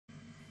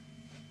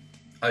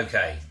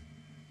Okay,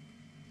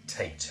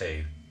 take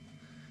two.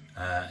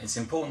 It's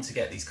important to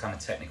get these kind of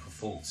technical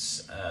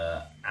faults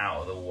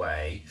out of the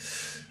way.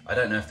 I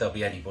don't know if there'll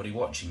be anybody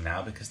watching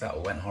now because that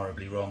all went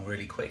horribly wrong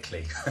really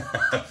quickly.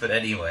 But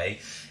anyway,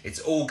 it's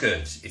all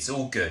good. It's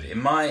all good.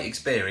 In my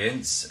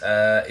experience,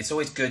 it's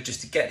always good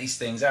just to get these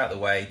things out of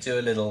the way, do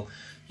a little,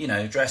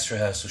 dress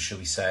rehearsal, shall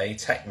we say,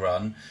 tech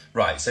run.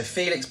 Right, so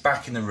Felix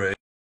back in the room.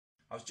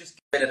 I was just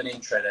giving a bit of an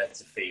intro there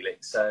to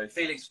Felix. So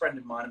Felix, friend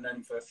of mine, I've known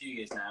him for a few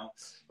years now,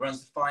 runs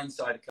the Fine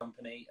Cider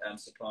company,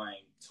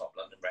 supplying top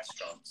London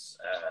restaurants,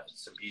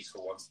 some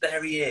beautiful ones.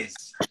 There he is.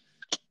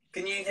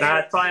 Can you hear No,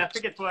 it's fine. I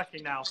think it's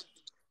working now.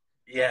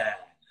 Yeah.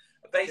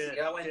 Basically,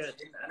 good, I went in and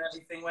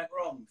everything went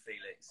wrong,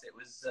 Felix. It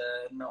was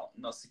not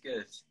so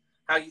good.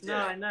 How you doing?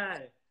 No, I know.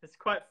 It's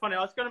quite funny.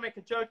 I was going to make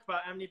a joke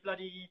about how many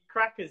bloody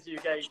crackers you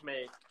gave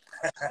me.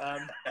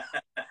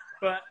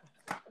 But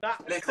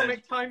that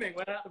comic timing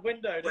went out the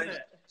window, didn't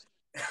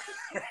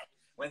it?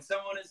 When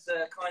someone as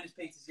kind as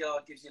Peter's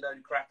Yard gives you a load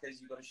of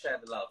crackers, you've got to share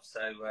the love. So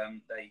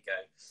there you go.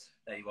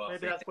 There you are.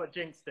 Maybe that's what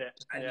jinxed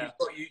it. And yeah.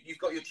 you've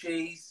got your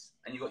cheese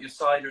and you've got your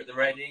cider at the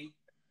ready.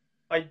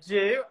 I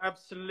do,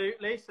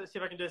 absolutely. So let's see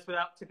if I can do this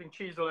without tipping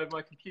cheese all over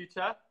my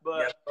computer. But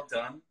yeah, well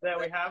done. There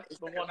we have the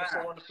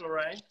wonderful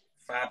array.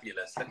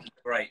 Fabulous. Looking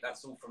great.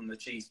 That's all from the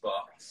cheese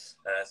bar.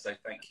 So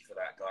thank you for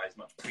that, guys.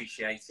 Much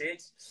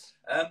appreciated.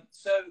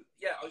 So,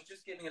 yeah, I was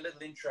just giving a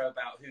little intro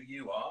about who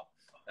you are,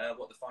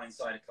 what the Fine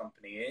Cider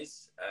Company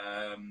is.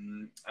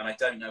 And I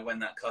don't know when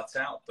that cut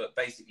out, but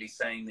basically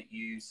saying that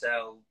you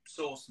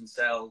source and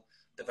sell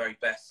the very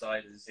best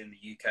ciders in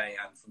the UK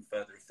and from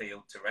further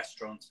afield to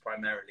restaurants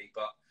primarily.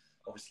 But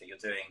obviously you're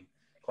doing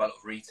quite a lot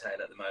of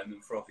retail at the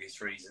moment for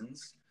obvious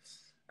reasons.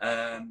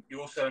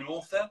 You're also an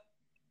author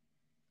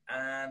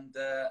and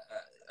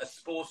a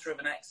sporter of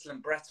an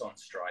excellent Breton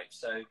stripe.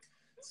 So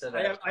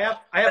I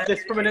have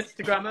this from an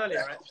Instagram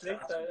earlier, actually.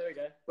 So there we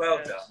go. Well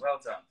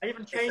done. I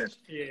even changed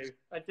for you.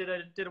 I did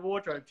a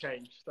wardrobe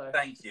change. So.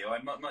 Thank you.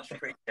 I much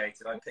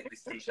appreciated. I picked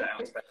this t-shirt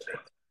out especially.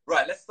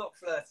 Right, let's stop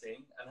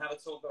flirting and have a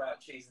talk about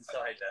cheese and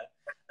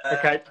cider.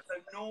 Okay. So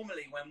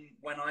normally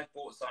when I've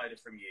bought cider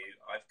from you,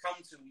 I've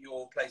come to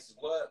your place of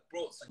work,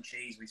 brought some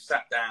cheese, we've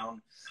sat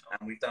down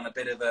and we've done a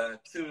bit of a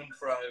to and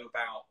fro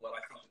about, well,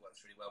 I think it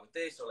works really well with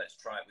this, or let's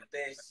try it with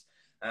this.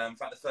 In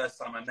fact, the first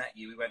time I met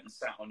you, we went and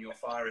sat on your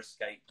fire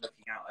escape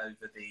looking out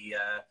over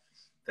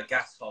the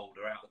gas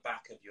holder out the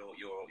back of your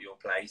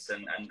place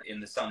and in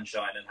the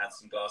sunshine and had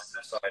some glasses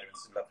of cider and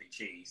some lovely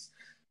cheese.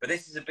 But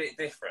this is a bit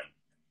different.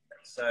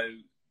 So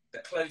the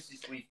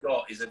closest we've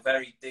got is a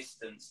very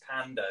distanced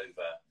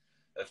handover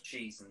of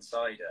cheese and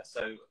cider.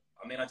 So,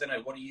 I mean, I don't know,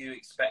 what are you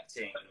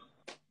expecting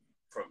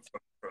from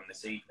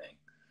this evening?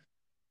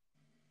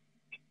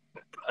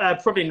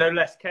 Probably no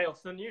less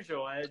chaos than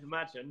usual, I'd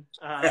imagine.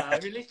 I mean,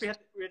 at least we had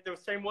the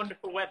same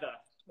wonderful weather.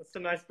 That's a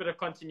nice bit of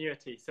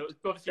continuity. So it was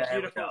obviously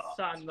beautiful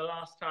sun the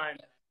last time.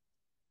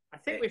 I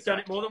think we've done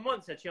it more than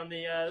once, actually, on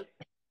the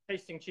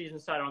tasting cheese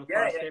and cider on the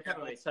fire escape,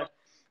 haven't we? So.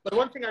 But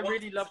one thing I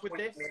really love with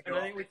this, and I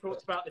think we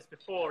talked about this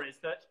before, is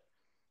that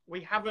we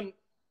haven't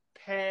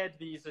paired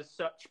these as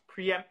such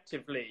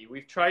preemptively.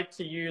 We've tried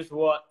to use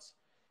what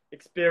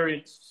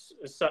experience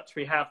as such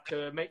we have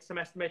to make some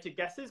estimated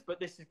guesses, but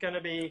this is going to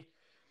be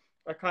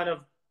a kind of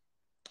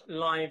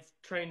live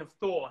train of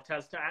thought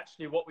as to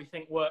actually what we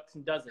think works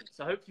and doesn't.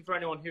 So hopefully for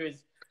anyone who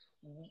is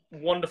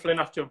wonderful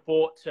enough to have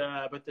bought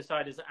both the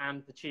ciders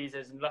and the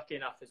cheeses and lucky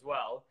enough as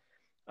well,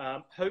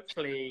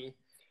 hopefully...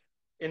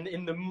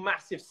 In the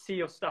massive sea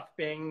of stuff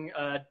being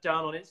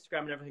done on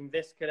Instagram and everything,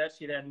 this could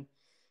actually then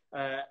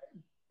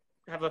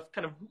have a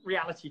kind of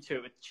reality to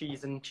it with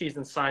cheese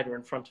and cider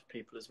in front of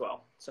people as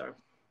well. So,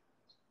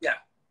 yeah,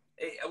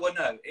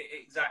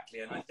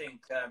 exactly. And I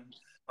think,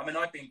 I mean,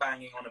 I've been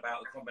banging on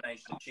about the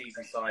combination of cheese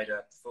and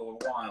cider for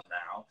a while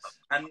now,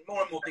 and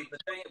more people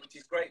are doing it, which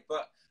is great.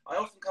 But I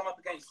often come up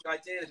against the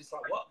idea that it's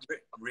like, what,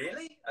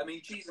 really? I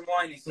mean, cheese and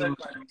wine is so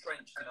kind of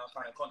entrenched in our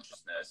kind of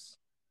consciousness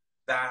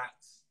that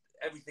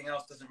everything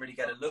else doesn't really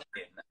get a look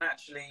in. And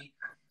actually,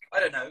 I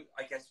don't know,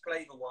 I guess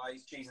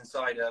flavour-wise, cheese and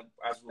cider,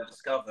 as we'll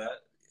discover,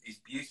 is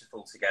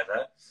beautiful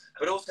together.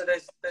 But also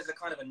there's a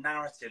kind of a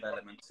narrative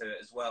element to it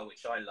as well,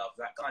 which I love.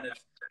 That kind of,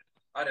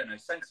 I don't know,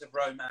 sense of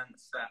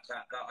romance, that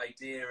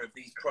idea of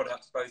these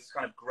products both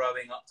kind of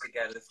growing up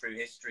together through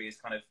history as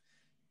kind of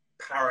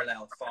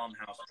parallel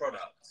farmhouse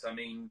products. I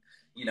mean,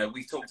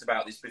 we've talked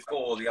about this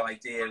before, the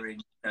idea in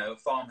a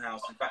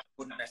farmhouse, in fact,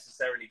 wouldn't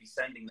necessarily be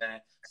sending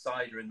their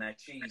cider and their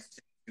cheese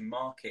to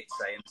market,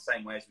 say, in the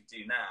same way as we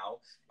do now.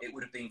 It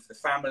would have been for the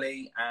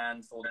family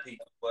and for the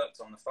people who worked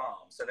on the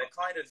farm. So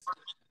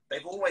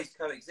they've always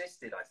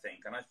coexisted, I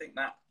think. And I think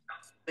that,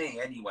 for me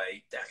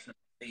anyway,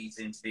 definitely feeds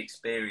into the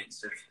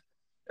experience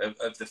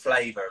of the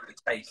flavour, of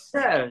the taste.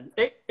 Yeah,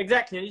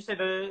 exactly. And you say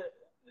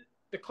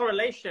the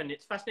correlation,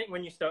 it's fascinating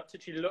when you start to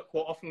actually look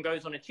what often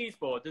goes on a cheese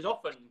board. There's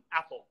often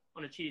apple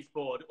on a cheese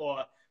board,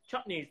 or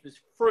chutneys, there's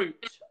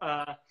fruit,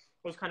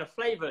 those kind of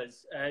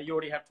flavours you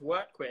already have to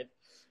work with.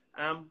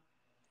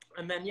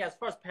 And then, yeah, as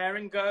far as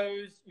pairing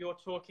goes, you're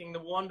talking the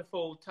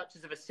wonderful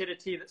touches of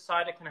acidity that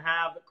cider can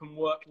have that can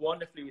work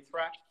wonderfully with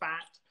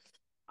fat.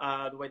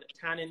 The way that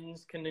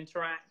tannins can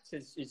interact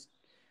is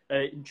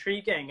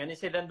intriguing. And you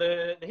say then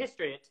the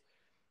history,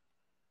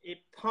 it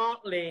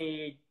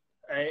partly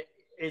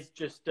is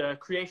just a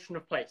creation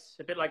of place,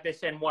 a bit like they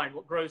say in wine,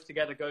 what grows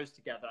together goes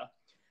together.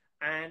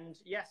 And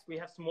yes, we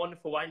have some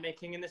wonderful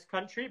winemaking in this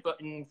country, but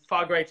in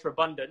far greater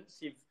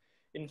abundance.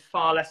 In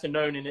far lesser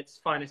known in its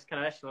finest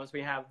kind of echelons,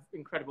 we have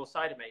incredible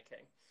cider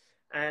making.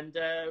 And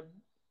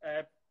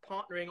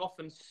partnering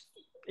often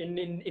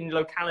in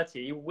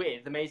locality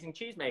with amazing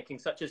cheese making,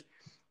 such as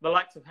the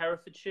likes of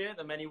Herefordshire,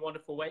 the many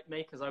wonderful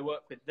makers I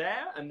work with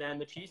there, and then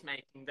the cheese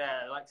making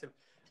there, the likes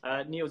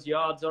of Neal's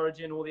Yard's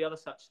Origin, all the other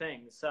such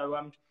things.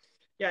 So,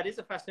 yeah, it is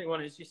a fascinating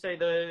one. As you say,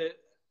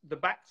 the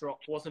backdrop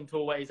wasn't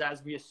always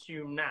as we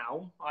assume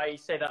now. I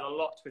say that a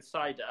lot with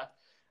cider.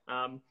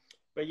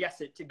 But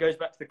yes, it goes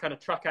back to the kind of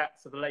truck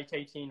acts of the late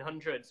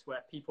 1800s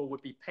where people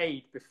would be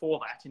paid before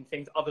that in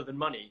things other than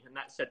money. And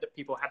that said that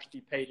people had to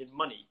be paid in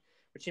money,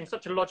 which seems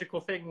such a logical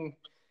thing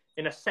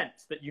in a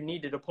sense that you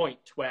needed a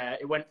point where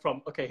it went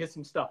from, okay, here's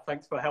some stuff,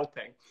 thanks for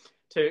helping,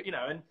 to, you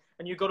know,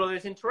 and you got all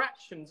those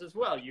interactions as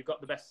well. You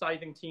got the best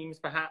scything teams,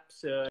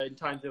 perhaps, in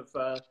times of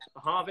a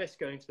harvest,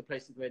 going to the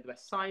places that made the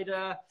best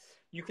cider.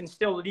 You can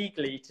still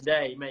legally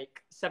today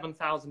make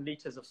 7,000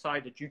 litres of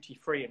cider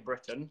duty-free in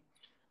Britain.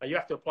 You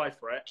have to apply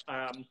for it,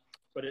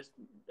 but it's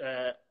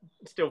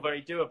still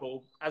very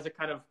doable as a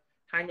kind of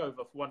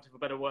hangover, for want of a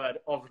better word,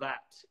 of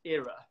that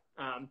era.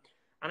 And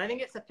I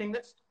think it's a thing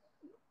that's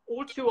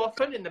all too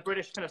often in the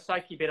British kind of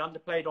psyche been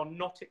underplayed or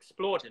not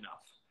explored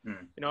enough.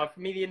 You know, for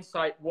me, the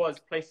insight was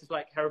places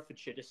like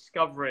Herefordshire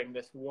discovering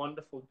this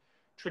wonderful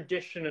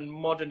tradition and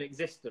modern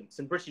existence.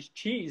 And British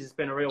cheese has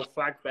been a real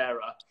flag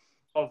bearer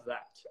of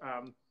that.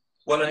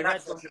 Well, and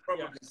that's what I should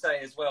probably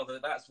say as well,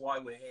 that's why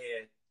we're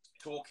here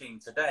talking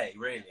today,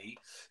 really,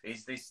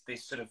 is this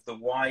sort of the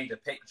wider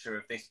picture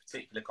of this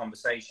particular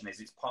conversation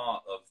is it's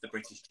part of the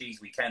British Cheese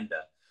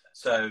Weekender.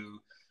 So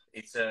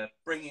it's a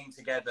bringing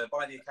together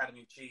by the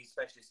Academy of Cheese,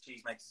 Specialist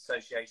Cheesemakers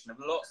Association, of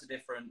lots of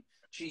different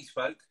cheese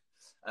folk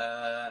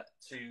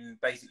to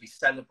basically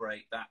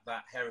celebrate that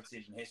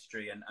heritage and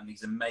history and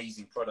these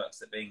amazing products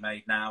that are being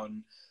made now.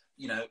 And,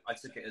 you know, I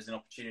took it as an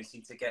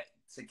opportunity to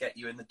get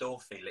you in the door,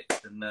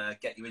 Felix, and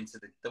get you into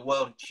the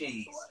world of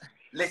cheese.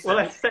 Listen, well,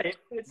 let's say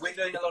it's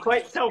doing a lot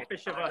quite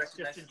selfish of us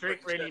just to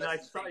drink really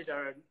nice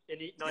cider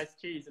and eat nice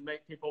cheese and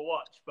make people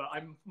watch, but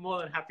I'm more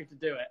than happy to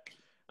do it.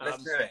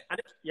 Let's do it.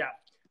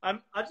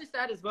 I'll just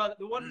add as well that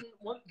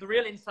the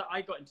real insight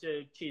I got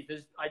into cheese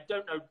is I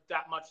don't know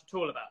that much at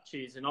all about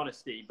cheese, in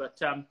honesty, but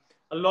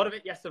a lot of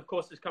it, yes, of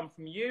course, has come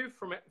from you.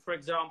 From, for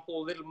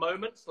example, little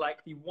moments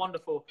like the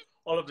wonderful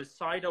Oliver's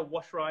cider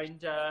wash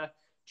rind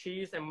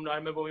cheese, and I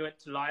remember we went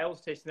to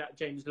Lyle's tasting that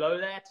James Lowe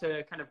there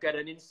to kind of get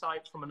an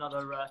insight from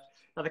another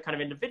kind of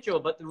individual.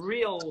 But the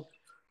real,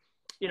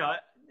 you know,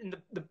 in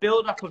the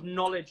build-up of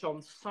knowledge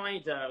on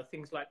cider,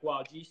 things like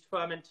wild yeast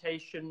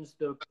fermentations,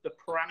 the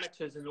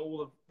parameters and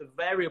all of the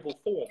variable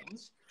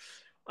forms,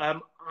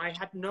 I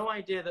had no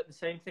idea that the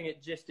same thing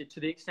existed to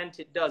the extent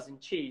it does in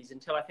cheese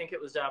until I think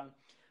it was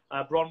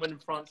Bronwyn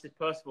and Francis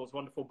Percival's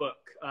wonderful book,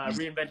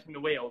 Reinventing the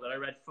Wheel, that I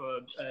read for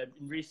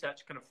in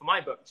research kind of for my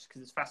book,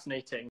 because it's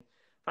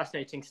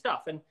fascinating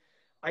stuff. And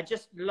I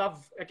just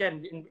love,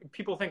 again,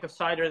 people think of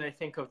cider and they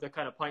think of the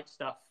kind of pint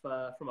stuff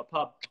from a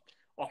pub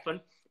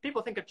often.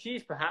 People think of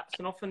cheese perhaps,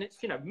 and often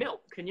it's, you know,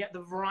 milk, and yet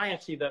the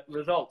variety that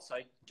results,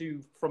 I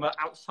do from an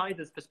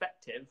outsider's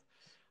perspective,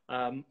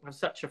 have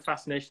such a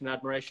fascination and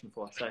admiration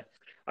for. So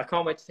I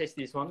can't wait to taste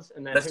these ones,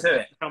 and then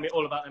tell me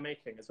all about their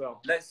making as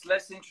well.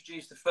 Let's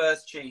introduce the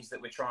first cheese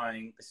that we're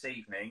trying this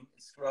evening.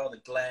 It's rather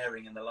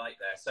glaring in the light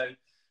there. So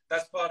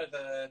that's part of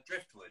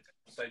driftwood.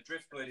 So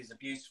driftwood is a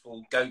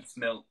beautiful goat's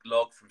milk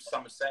log from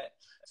Somerset,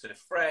 sort of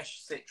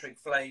fresh citric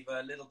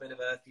flavour, a little bit of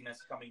earthiness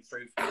coming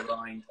through from the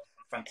rind.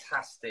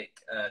 Fantastic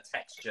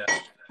texture,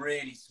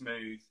 really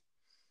smooth.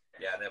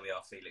 Yeah, there we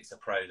are, Felix, a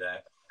pro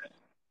there.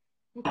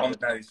 On the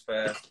nose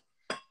first.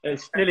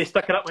 It's nearly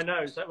stuck it up my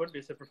nose. That wouldn't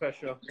be so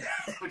professional.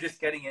 We're just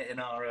getting it in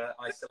our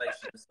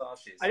isolation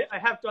moustaches. I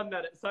have done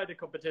that at cider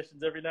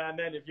competitions every now and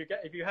then.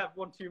 If you have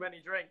one too many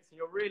drinks and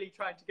you're really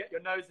trying to get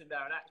your nose in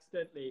there and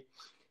accidentally,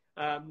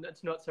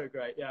 that's not so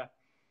great. Yeah.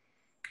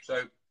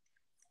 So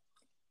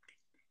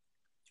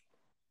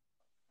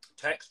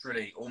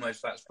texturally,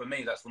 almost for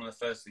me, that's one of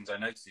the first things I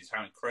noticed is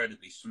how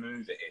incredibly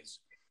smooth it is.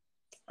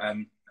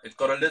 It's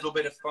got a little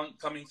bit of funk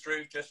coming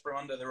through just from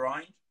under the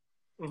rind.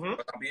 Mm-hmm.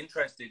 But I'll be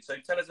interested. So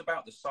tell us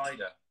about the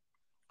cider.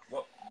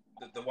 What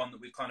the one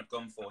that we've kind of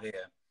gone for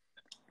here.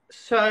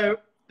 So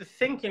the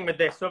thinking with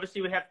this,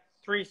 obviously we have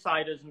 3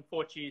 ciders and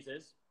 4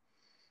 cheeses.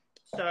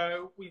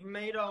 So we've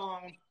made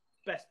our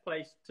best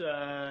placed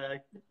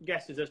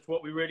guesses as to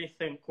what we really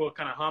think will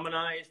kind of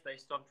harmonize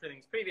based on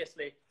things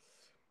previously.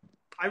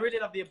 I really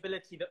love the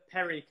ability that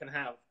Perry can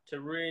have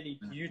to really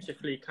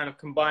beautifully kind of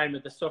combine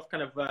with the soft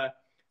kind of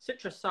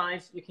citrus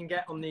sides you can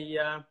get on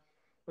the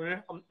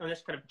on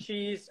this kind of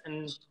cheese,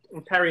 and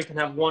perry can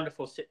have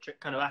wonderful citric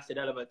kind of acid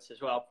elements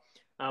as well.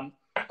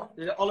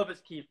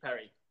 Oliver's Keeve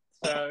Perry.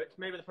 So it's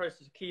made with the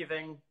process of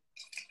keeving.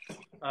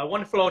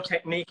 Wonderful old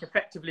technique.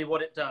 Effectively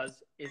what it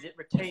does is it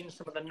retains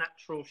some of the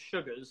natural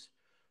sugars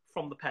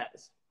from the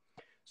pears.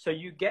 So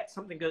you get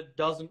something that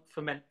doesn't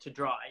ferment to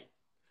dry,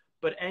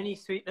 but any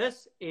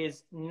sweetness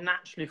is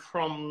naturally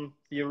from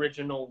the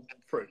original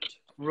fruit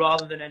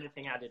rather than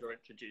anything added or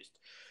introduced.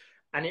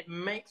 And it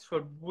makes for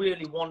a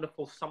really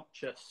wonderful,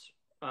 sumptuous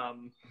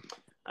kind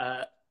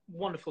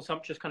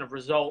of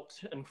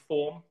result and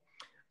form.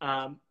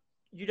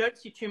 You don't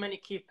see too many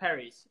Keeve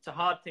Perrys. It's a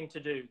hard thing to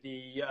do.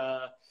 The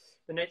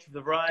nature of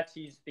the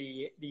varieties,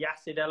 the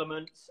acid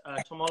elements.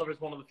 Tom Oliver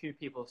is one of the few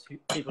people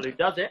who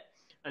does it,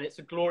 and it's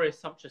a glorious,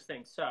 sumptuous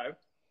thing. So,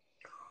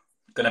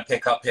 going to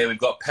pick up here. We've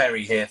got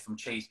Perry here from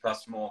Cheese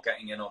Plus More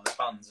getting in on the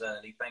puns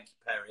early. Thank you,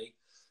 Perry.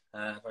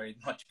 Very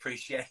much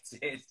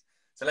appreciated.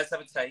 So let's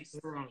have a taste.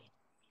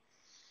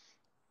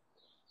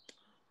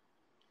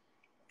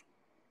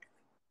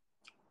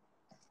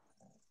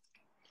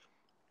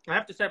 I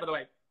have to say, by the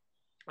way,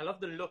 I love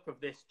the look of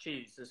this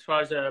cheese as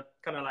far as a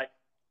kind of like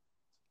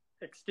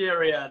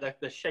exterior,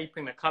 the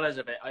shaping, the colors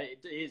of it.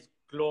 It is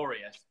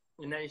glorious.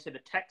 And then you see the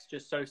texture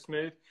is so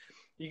smooth.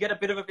 You get a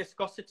bit of a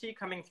viscosity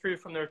coming through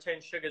from the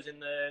retained sugars in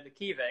the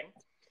keeving.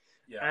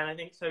 Yeah. And I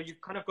think so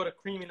you've kind of got a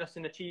creaminess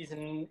in the cheese,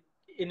 and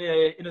in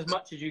as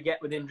much as you get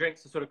within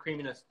drinks, the sort of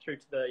creaminess through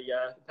to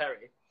the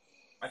perry.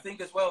 I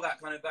think as well that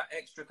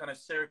extra kind of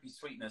syrupy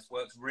sweetness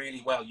works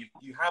really well.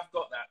 You have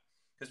got that,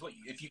 because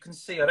if you can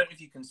see, I don't know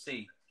if you can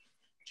see,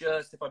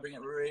 just if I bring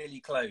it really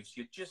close,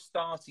 you're just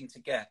starting to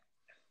get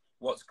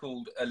what's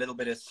called a little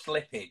bit of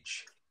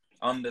slippage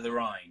under the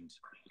rind.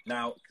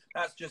 Now,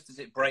 that's just as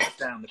it breaks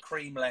down, the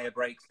cream layer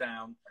breaks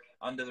down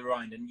under the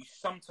rind, and you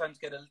sometimes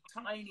get a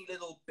tiny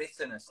little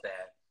bitterness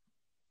there.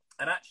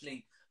 And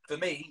actually, for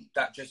me,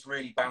 that just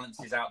really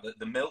balances out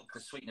the milk, the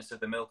sweetness of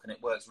the milk, and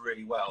it works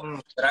really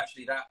well. But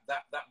actually, that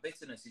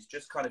bitterness is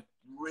just kind of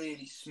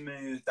really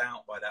smoothed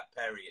out by that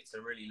perry. It's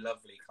a really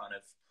lovely kind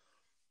of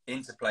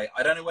interplay.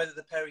 I don't know whether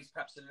the perry's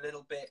perhaps a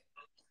little bit,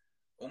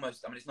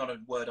 almost, I mean, it's not a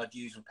word I'd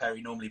use with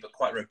perry normally, but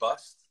quite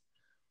robust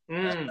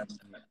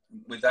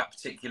with that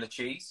particular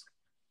cheese.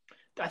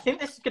 I think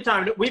this is a good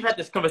time. We've had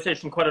this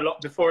conversation quite a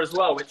lot before as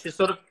well, which is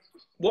sort of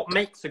what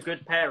makes a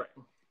good pairing.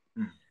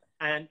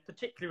 And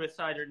particularly with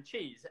cider and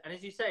cheese. And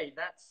as you say,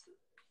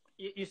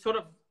 you sort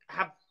of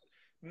have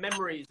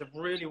memories of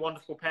really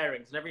wonderful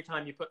pairings. And every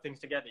time you put things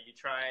together, you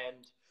try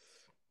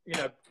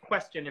and,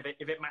 question if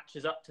it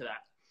matches up to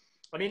that.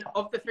 I mean,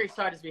 of the three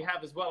ciders we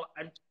have as well,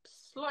 I'm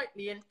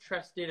slightly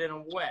interested in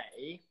a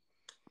way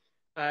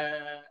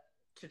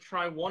to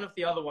try one of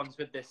the other ones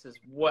with this as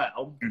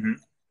well.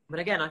 But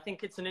again, I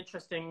think it's an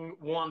interesting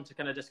one to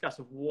kind of discuss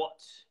of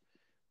what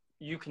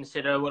you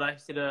consider, what I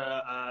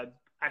consider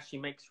actually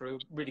makes for a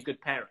really good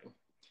pairing.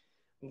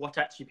 What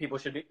actually people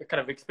should be kind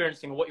of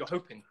experiencing, what you're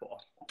hoping for.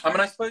 I mean,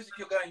 I suppose if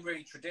you're going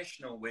really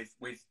traditional with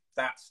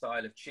that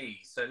style of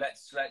cheese, so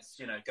let's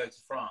go to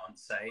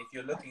France, say, if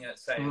you're looking at,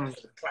 say,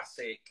 sort of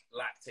classic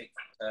lactic,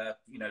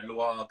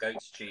 Loire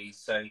goat's cheese,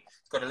 so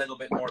it's got a little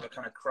bit more of a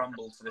kind of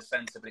crumble to the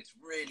centre, but it's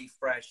really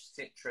fresh,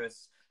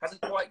 citrus,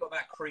 hasn't quite got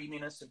that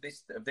creaminess of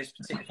this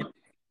particular.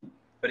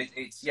 But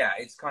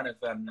it's kind of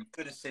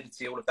good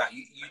acidity, all of that.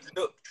 You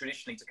look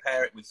traditionally to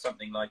pair it with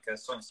something like a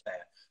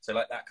Sancerre, so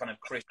like that kind of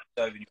crisp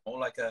Sauvignon, or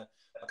like a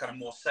kind of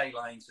more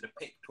saline sort of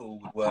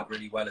Picpoul would work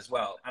really well as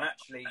well. And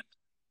actually,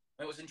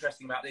 what's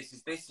interesting about this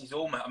is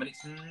almost, I mean,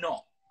 it's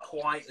not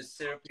quite as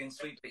syrupy and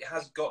sweet, but it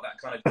has got that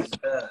kind of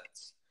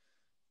dessert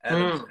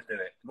element to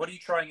it. What are you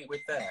trying it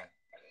with there?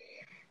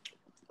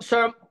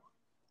 So,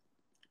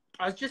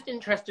 I was just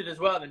interested as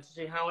well then to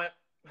see how it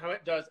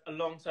does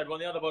alongside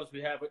one of the other bottles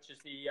we have, which is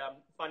the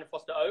Fine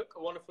Foster Oak,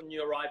 a wonderful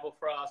new arrival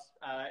for us.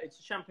 It's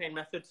a champagne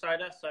method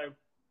cider, so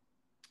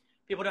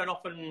people don't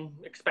often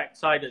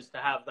expect ciders to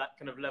have that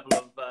kind of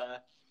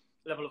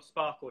level of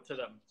sparkle to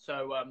them.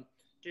 So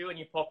do when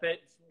you pop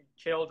it,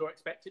 chilled, or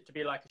expect it to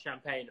be like a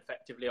champagne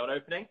effectively on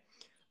opening.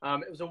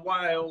 It was a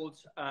wild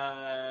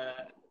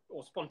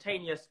or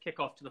spontaneous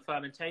kickoff to the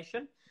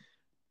fermentation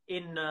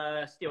in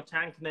a steel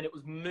tank, and then it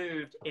was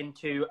moved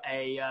into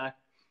a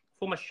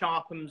former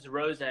Sharpham's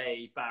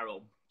rosé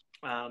barrel.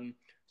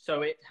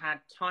 So it had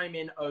time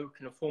in oak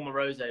and a former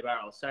rosé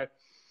barrel. So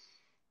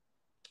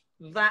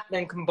that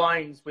then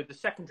combines with the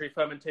secondary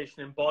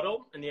fermentation in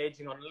bottle and the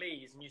aging on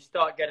lees, and you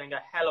start getting a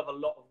hell of a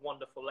lot of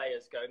wonderful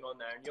layers going on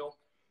there. And you'll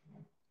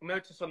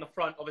notice on the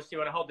front, obviously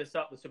when I hold this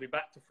up, this will be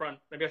back to front.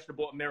 Maybe I should have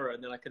bought a mirror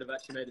and then I could have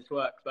actually made this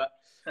work. But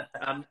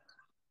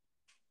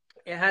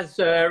it has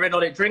written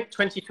on it, drink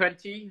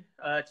 2020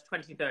 to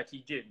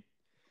 2030 June.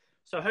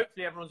 So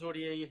hopefully everyone's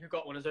who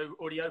got one has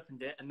already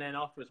opened it, and then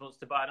afterwards wants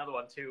to buy another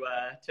one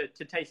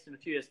to taste in a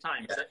few years'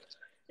 time. But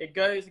it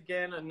goes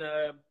again, and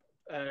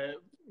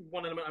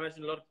one element I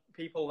imagine a lot of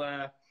people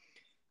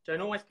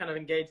don't always kind of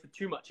engage with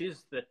too much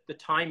is the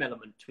time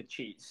element with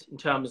cheese in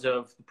terms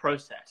of the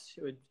process.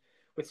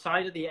 With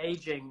cider, the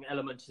aging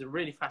element is a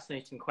really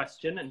fascinating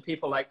question, and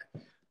people like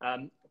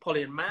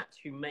Polly and Matt,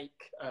 who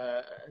make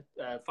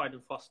Fine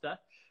and Foster,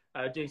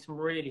 doing some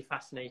really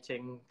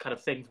fascinating kind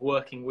of things,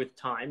 working with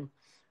time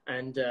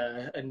and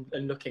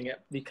looking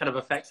at the kind of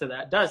effects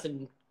that does,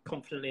 and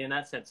confidently in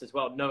that sense as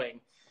well, knowing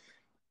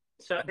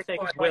certain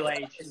things will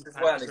age as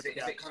well. Is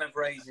it kind of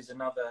raises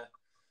another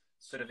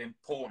sort of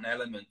important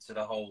element to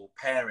the whole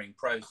pairing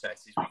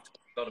process. Is we've talked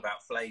a lot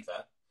about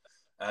flavour,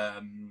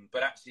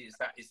 but actually it's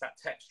that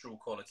textural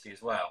quality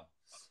as well.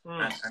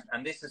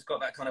 And this has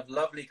got that kind of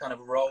lovely kind of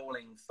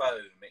rolling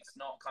foam. It's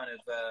not kind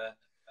of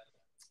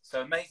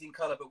so amazing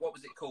colour, but what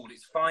was it called?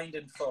 It's Fine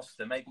and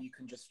Foster. Maybe you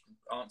can just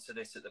answer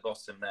this at the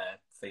bottom there,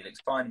 Felix.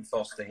 Fine and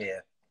Foster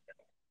here.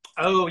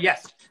 Oh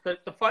yes, the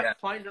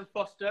Fine and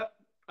Foster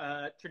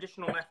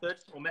traditional method,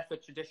 or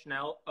method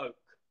traditional oak.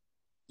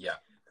 Yeah.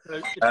 So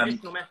the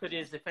traditional method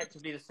is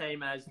effectively the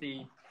same as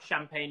the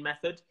champagne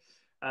method.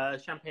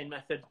 Champagne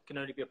method can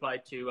only be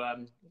applied to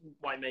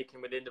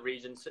winemaking within the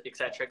regions,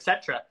 etc.,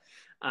 etc.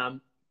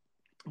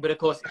 But of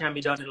course, it can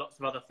be done in lots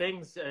of other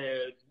things.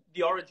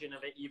 The origin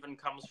of it even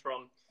comes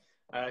from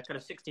kind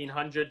of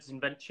 1600s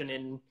invention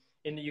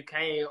in the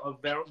UK of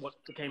what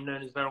became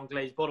known as Veron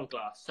glazed bottle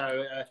glass.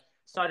 So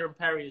Cider and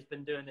Perry has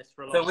been doing this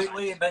for a long time. So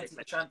we invented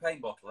the champagne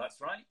bottle, that's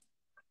right?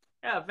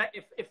 Yeah,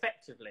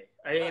 effectively.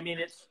 I mean,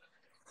 it's,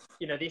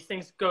 you know, these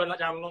things go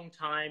down a long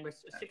time. A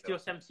 60 or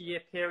 70 year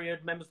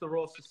period. Members of the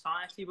Royal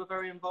Society were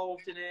very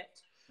involved in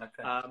it.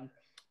 Okay.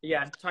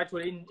 Yeah,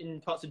 titled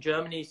in parts of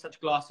Germany, such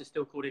glass is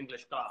still called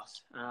English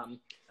glass. But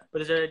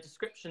there's a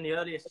description, the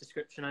earliest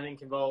description, I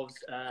think, involves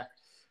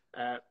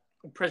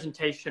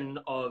presentation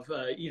of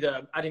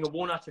either adding a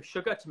walnut of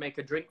sugar to make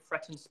a drink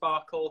fret and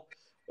sparkle,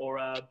 or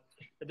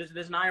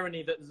there's an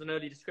irony that there's an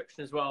early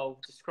description as well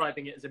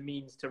describing it as a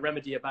means to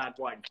remedy a bad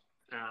wine.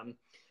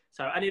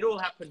 And it all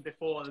happened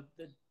before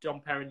the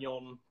Dom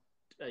Perignon,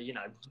 you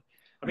know,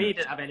 I mean, he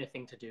didn't have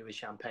anything to do with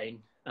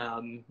champagne,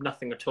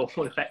 nothing at all,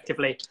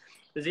 effectively.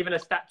 There's even a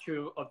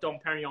statue of Dom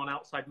Perignon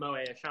outside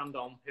Moët at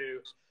Chandon, who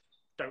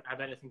don't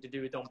have anything to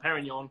do with Dom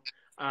Perignon.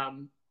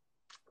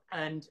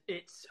 And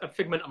it's a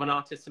figment of an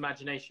artist's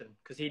imagination,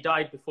 because he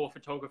died before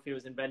photography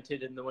was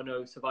invented and there were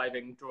no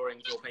surviving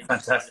drawings or paintings.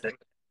 Fantastic.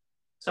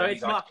 So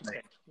it's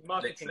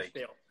marketing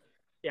spiel.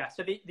 Yeah,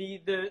 so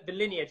the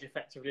lineage,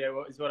 effectively,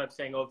 is what I'm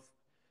saying, of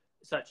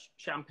such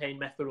champagne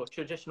method or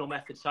traditional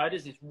method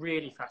ciders is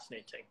really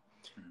fascinating.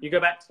 You go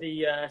back to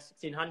the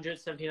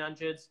 1600s,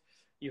 1700s,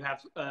 you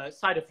have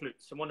cider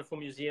flutes, a wonderful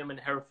museum in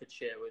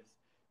Herefordshire with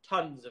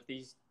tons of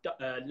these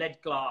lead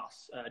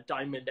glass,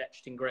 diamond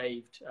etched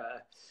engraved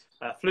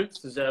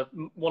flutes. There's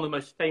one of the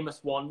most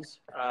famous ones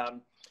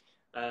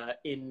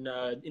in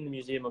the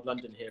Museum of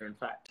London here, in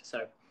fact.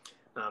 So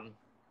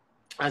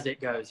as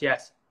it goes,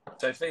 yes.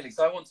 So Felix,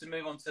 I want to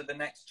move on to the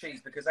next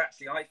cheese, because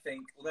actually I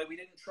think, although we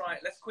didn't try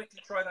it, let's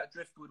quickly try that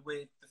driftwood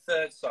with the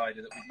third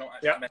cider that we've not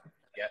actually mentioned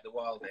yet, the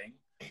Wilding.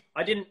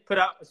 I didn't put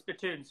out a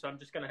spittoon, so I'm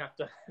just going to have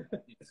to.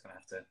 You're just going to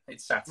have to.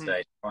 It's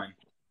Saturday, fine.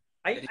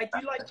 I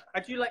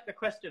do like the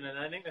question, and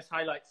I think this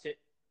highlights it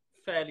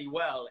fairly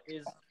well.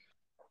 Is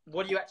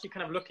what are you actually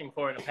kind of looking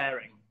for in a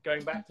pairing?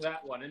 Going back to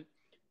that one, and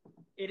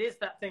it is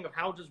that thing of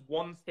how does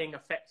one thing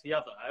affect the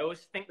other. I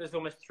always think there's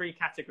almost three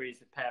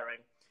categories of pairing.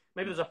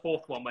 Maybe there's a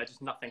fourth one where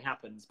just nothing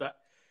happens, but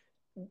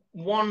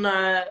one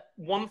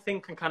thing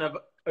can kind of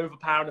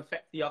overpower and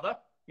affect the other.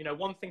 You know,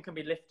 one thing can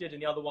be lifted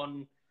and the other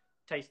one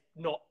tastes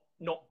not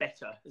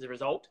better as a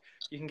result.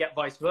 You can get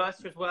vice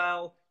versa as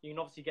well. You can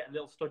obviously get a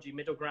little stodgy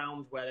middle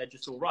ground where they're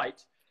just all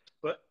right.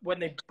 But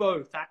when they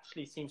both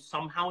actually seem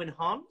somehow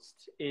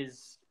enhanced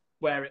is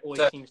where it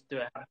always seems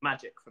to have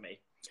magic for me.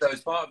 So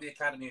as part of the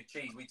Academy of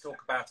Cheese, we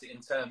talk about it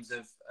in terms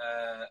of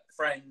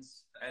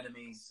friends,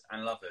 enemies,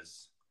 and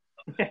lovers.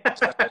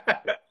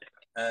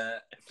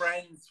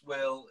 Friends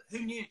will... Who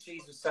knew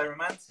cheese was so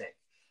romantic?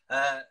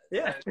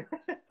 Yeah. So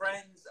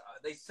friends,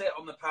 they sit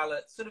on the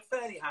pallet sort of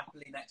fairly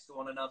happily next to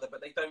one another,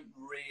 but they don't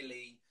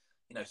really,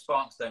 you know,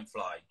 sparks don't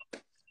fly.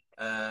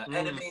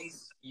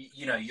 Enemies,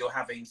 you know, you're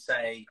having,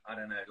 say, I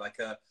don't know, like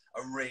a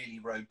really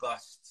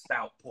robust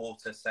stout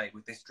porter, say,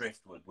 with this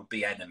driftwood would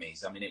be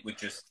enemies. I mean, it would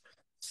just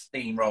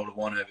steamroll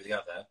one over the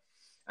other.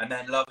 And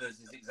then lovers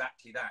is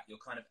exactly that. You're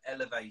kind of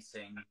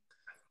elevating,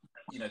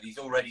 you know, these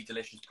already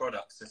delicious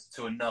products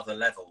to another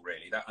level,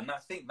 really. And I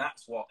think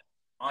that's what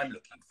I'm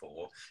looking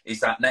for, is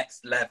that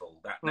next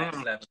level. That next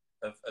level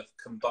of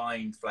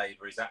combined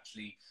flavour is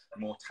actually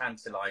more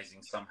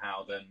tantalising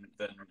somehow than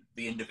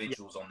the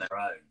individuals on their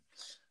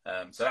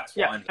own. So that's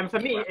what I'm looking for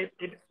me,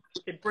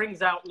 it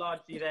brings out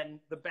largely then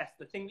the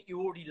thing that you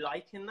already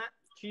like in that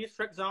cheese,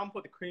 for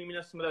example, the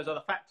creaminess, some of those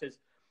other factors,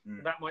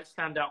 that might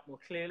stand out more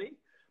clearly.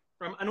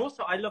 And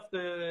also, I love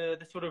the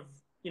sort of,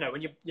 you know,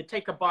 when you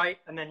take a bite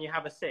and then you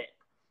have a sip,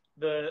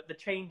 the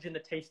change in the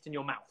taste in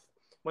your mouth.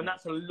 When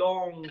that's a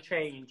long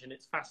change and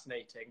it's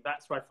fascinating,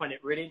 that's where I find it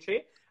really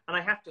intriguing. And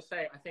I have to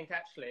say, I think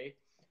actually,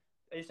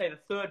 you say the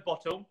third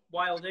bottle,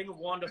 Wilding, a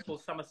wonderful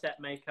Somerset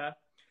maker.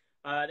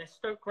 They're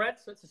Stoke Red,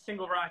 so it's a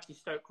single variety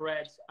Stoke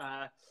Red.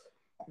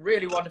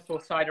 Really wonderful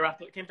cider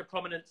apple. It came to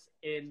prominence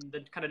in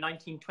the kind of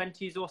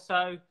 1920s or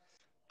so.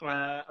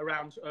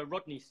 around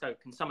Rodney Stoke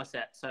in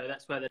Somerset. So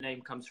that's where the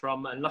name comes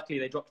from. And luckily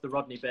they dropped the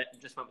Rodney bit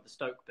and just went with the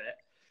Stoke bit.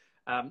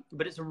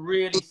 But it's a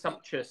really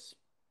sumptuous,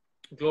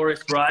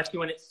 glorious variety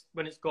when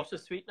it's got a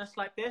sweetness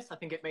like this. I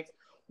think it makes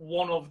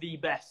one of the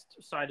best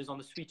ciders on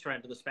the sweeter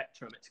end of the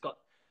spectrum. It's got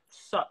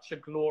such a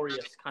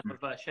glorious kind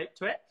of shape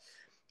to it.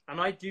 And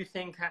I do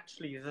think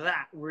actually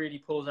that really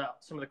pulls out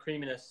some of the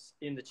creaminess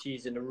in the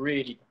cheese in a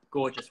really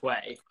gorgeous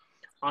way.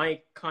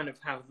 I kind of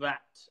have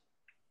that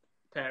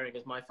pairing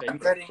as my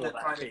favourite for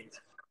that cheese.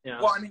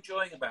 Yeah. What I'm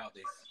enjoying about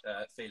this,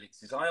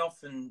 Felix, is I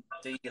often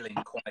deal in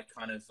quite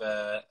kind of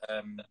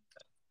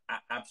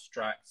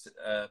abstract,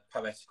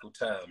 poetical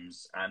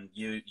terms, and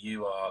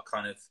you are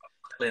kind of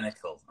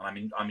clinical.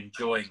 I'm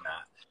enjoying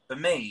that. For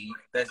me,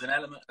 there's an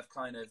element of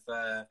kind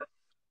of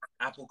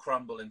apple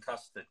crumble and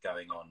custard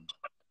going on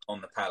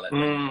the palate.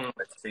 Those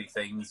two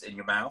things in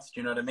your mouth. Do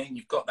you know what I mean?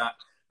 You've got that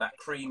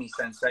creamy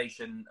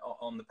sensation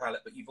on the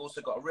palate, but you've also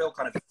got a real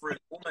kind of fruit,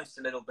 almost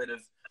a little bit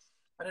of,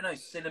 I don't know,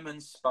 cinnamon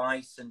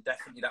spice, and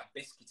definitely that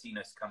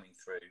biscuitiness coming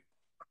through.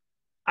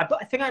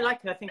 I think I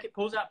like it. I think it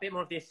pulls out a bit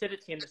more of the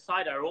acidity in the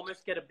cider. I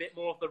almost get a bit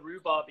more of the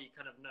rhubarby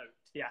kind of note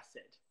to the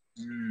acid.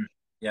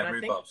 Yeah, and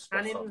rhubarb.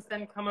 I think tannins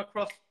then come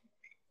across,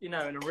 in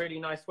a really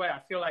nice way. I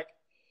feel like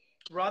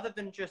rather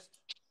than just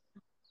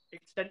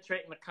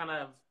accentuating the kind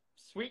of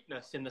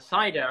sweetness in the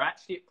cider,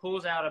 actually it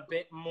pulls out a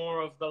bit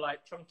more of the like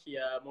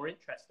chunkier, more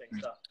interesting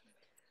stuff.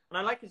 And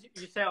I like, as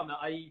you say on that,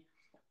 I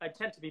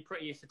tend to be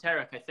pretty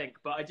esoteric, I think,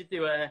 but I did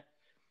do an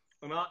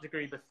art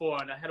degree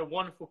before, and I had a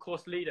wonderful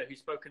course leader who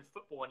spoke in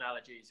football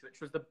analogies,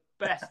 which was the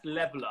best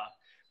leveler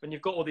when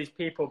you've got all these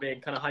people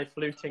being kind of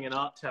highfalutin in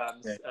art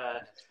terms.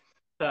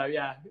 So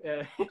yeah,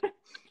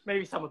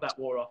 maybe some of that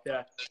wore off.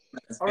 Yeah.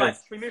 All right,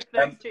 should we move to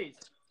the next cheese?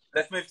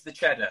 Let's move to the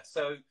cheddar.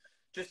 So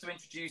just to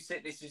introduce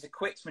it, this is a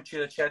Quicks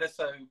mature cheddar,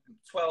 so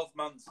 12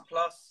 months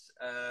plus,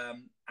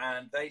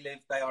 and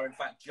they are in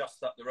fact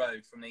just up the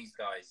road from these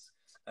guys.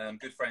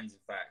 Good friends, in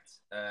fact.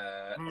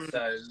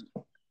 So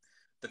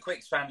the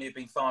Quicks family have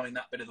been farming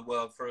that bit of the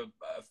world for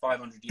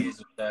 500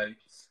 years or so,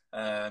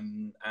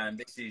 and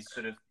this is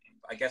sort of,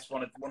 I guess,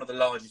 one of the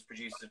largest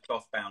producers of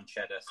cloth-bound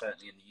cheddar,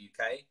 certainly in the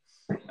UK.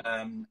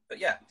 But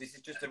yeah, this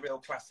is just a real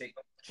classic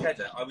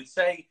cheddar. I would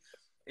say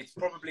it's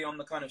probably on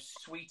the kind of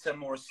sweeter,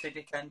 more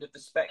acidic end of the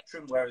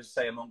spectrum, whereas,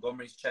 say, a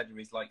Montgomery's cheddar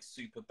is like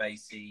super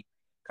basey,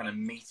 kind of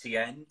meaty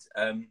end.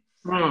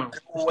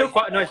 Still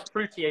quite a nice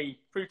fruity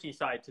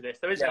side to this,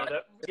 though, isn't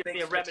it? It gives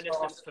me a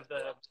reminiscence of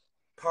the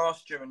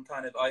pasture, and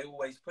kind of, I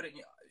always put it,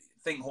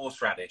 think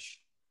horseradish.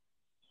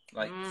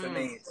 Like, for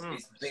me,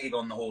 it's big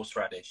on the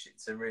horseradish.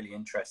 It's a really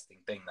interesting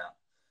thing, that.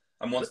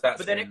 And once that's,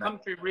 but then it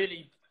comes through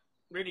really,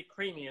 really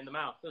creamy in the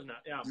mouth, doesn't it?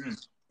 Yeah.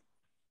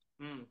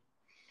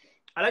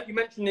 I like you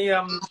mentioned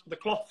the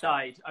cloth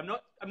side. I'm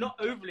not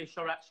overly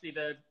sure actually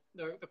the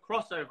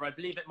crossover. I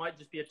believe it might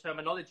just be a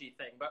terminology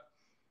thing, but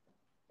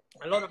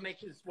a lot of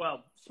makers,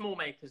 well, small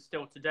makers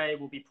still today,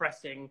 will be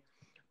pressing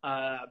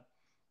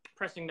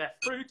their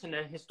fruit in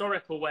a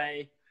historical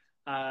way.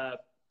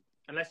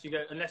 Unless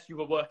you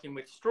were working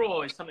with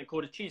straw, is something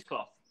called a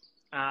cheesecloth.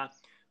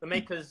 The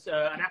makers,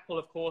 an apple,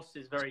 of course,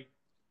 is very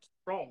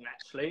strong.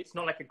 Actually, it's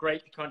not like a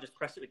grape. You can't just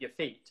press it with your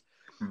feet.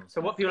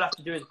 So what people have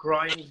to do is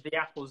grind the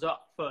apples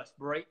up first,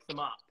 break them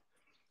up,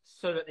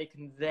 so that they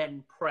can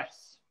then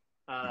press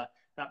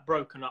that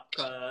broken up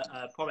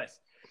pomace.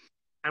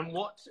 And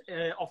what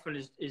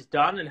often is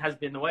done, and has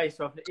been the way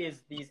so often,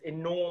 is these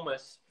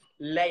enormous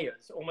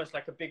layers, almost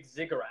like a big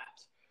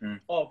ziggurat,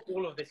 of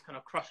all of this kind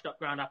of crushed up,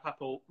 ground up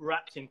apple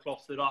wrapped in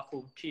cloths that are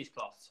called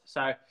cheesecloths.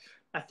 So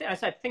I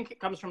think it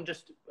comes from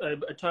just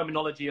a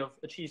terminology of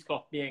a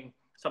cheesecloth being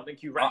something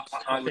you wrap.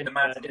 I would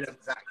imagine it's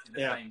exactly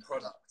the same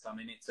product. I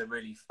mean, it's a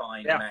really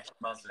fine mesh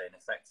muslin,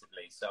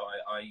 effectively. So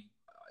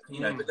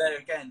but there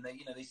again,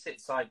 they sit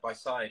side by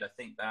side. I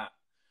think that,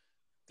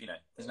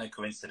 there's no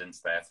coincidence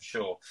there for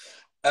sure.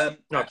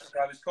 Actually,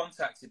 I was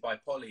contacted by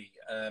Polly,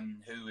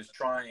 who was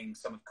trying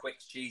some of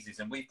Quick's cheeses,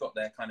 and we've got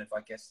their kind of,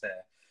 I guess,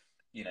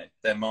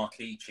 their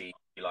marquee cheese,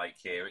 if you like,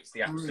 here. It's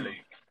the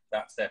Absolute.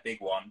 That's their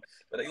big one.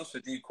 But they also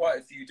do quite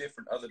a few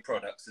different other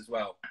products as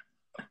well.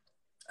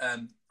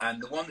 And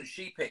the one that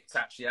she picked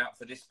actually out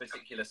for this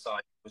particular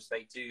site was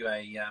they do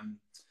an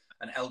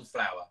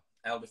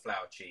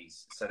elderflower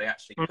cheese. So they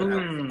actually put out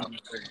through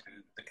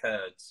the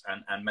curds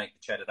and make the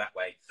cheddar that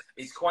way.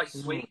 It's quite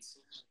sweet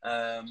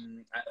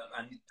and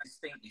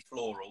distinctly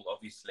floral,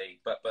 obviously.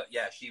 But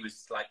yeah, she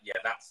was like, yeah,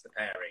 that's the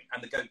pairing.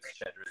 And the goat's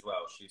cheddar as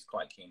well, she was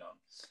quite keen on.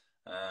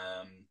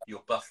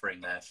 You're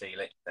buffering there,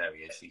 Felix. There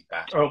he is. He's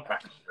back.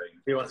 Back in the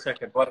room. Give me 1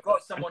 second. Well, I've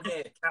got someone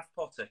here, Kath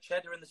Potter.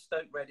 Cheddar and the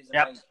Stoke Red is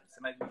amazing, so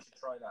maybe we should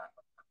try that.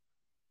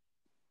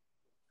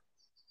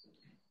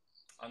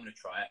 I'm going to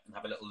try it and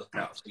have a little look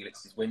out of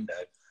Felix's window.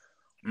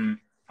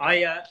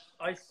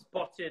 I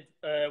spotted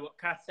what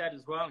Kath said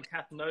as well, and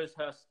Kath knows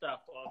her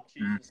stuff on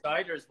cheese and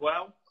cider as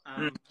well.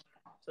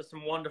 So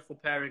some wonderful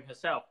pairing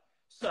herself.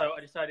 So I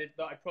decided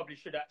that I probably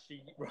should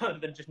actually, rather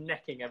than just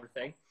necking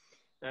everything,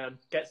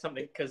 get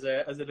something as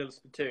a little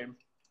spittoon.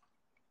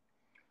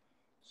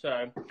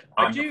 So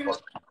I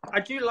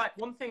do like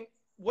one thing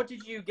what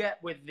did you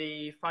get with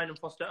the Fine and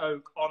Foster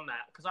Oak on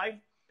that? Because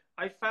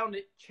I found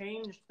it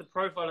changed the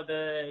profile of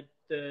the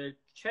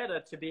cheddar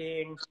to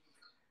being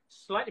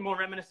slightly more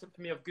reminiscent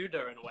for me of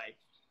Gouda in a way.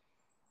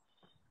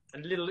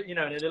 And a little, you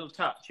know, in a little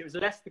touch. It was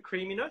less the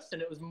creaminess,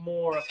 and it was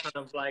more of kind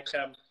of like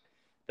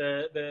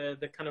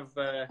the kind of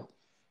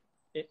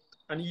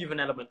uneven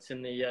elements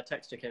in the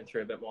texture came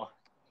through a bit more.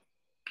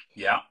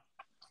 Yeah.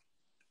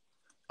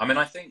 I mean,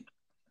 I think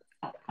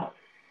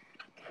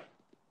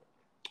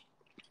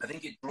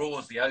it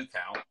draws the oak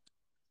out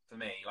for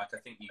me. Like, I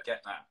think you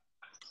get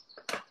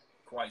that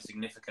quite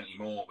significantly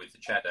more with the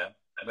cheddar.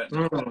 I don't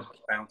know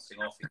bouncing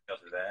off each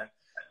other there.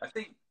 I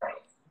think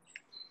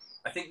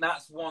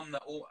that's one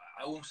that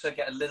I also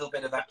get a little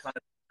bit of that kind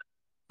of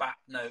back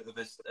note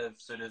of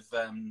sort of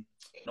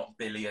not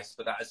bilious,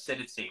 but that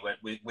acidity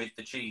with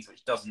the cheese,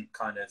 which doesn't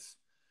kind of.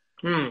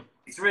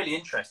 It's really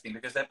interesting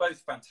because they're both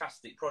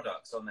fantastic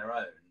products on their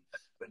own,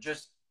 but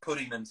just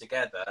putting them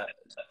together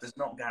does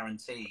not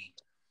guarantee,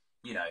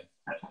 you know,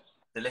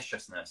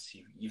 deliciousness.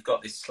 You've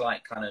got this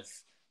slight kind of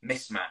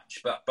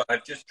mismatch. But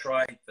I've just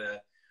tried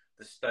the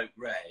Stoke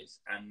Red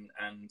and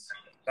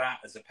that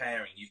as a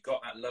pairing, you've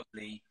got that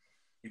lovely.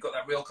 You've got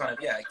that real kind of,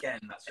 again,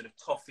 that sort of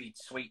toffee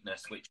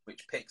sweetness, which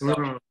picks up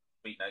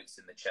sweet notes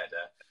in the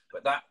cheddar.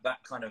 But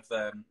that kind of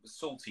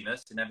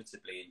saltiness,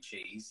 inevitably, in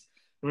cheese,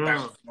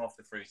 bouncing off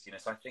the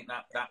fruitiness. I think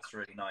that's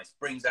really nice.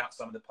 Brings out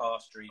some of the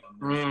pastry and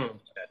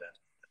cheddar.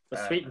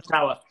 The sweet and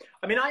sour.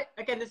 I mean, I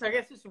guess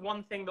this is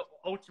one thing that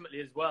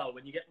ultimately as well,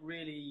 when you get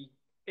really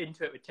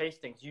into it with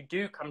tastings, you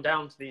do come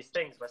down to these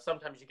things where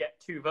sometimes you get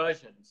two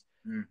versions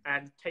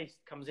and taste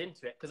comes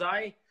into it. Because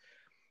I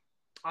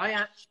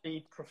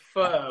actually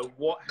prefer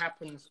what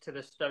happens to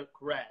the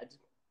Stoke Red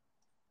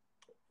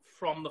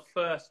from the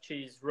first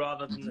cheese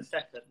rather than the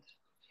second.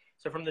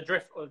 So from the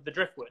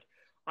driftwood,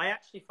 I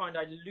actually find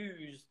I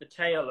lose the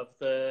tail of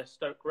the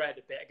Stoke Red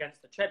a bit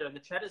against the cheddar. And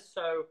the cheddar's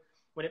so,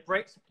 when it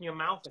breaks up in your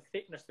mouth, the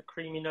thickness, the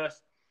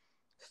creaminess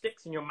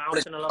sticks in your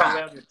mouth in a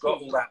lovely way. You've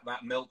got all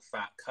that milk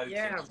fat coating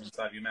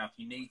inside your mouth.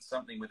 You need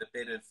something with a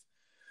bit of,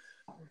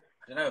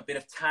 I don't know, a bit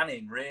of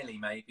tannin, really,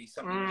 maybe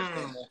something with a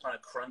bit more kind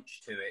of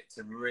crunch to it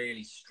to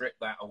really strip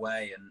that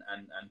away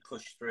and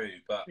push through.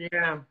 But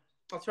yeah,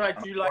 that's right.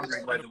 I do like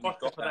whether we've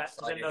got for that.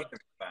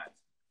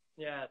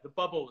 Yeah, the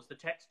bubbles, the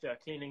texture,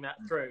 cleaning that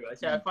through.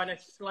 I find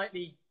it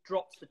slightly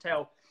drops the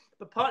tail,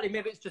 but partly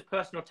maybe it's just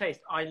personal taste.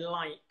 I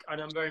like,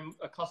 and I'm very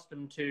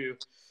accustomed to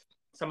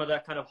some of the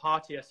kind of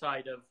heartier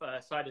side of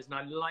ciders, and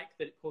I like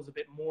that it pulls a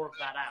bit more of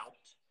that out.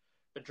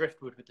 The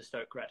driftwood with the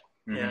Stoke Red.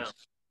 Yeah.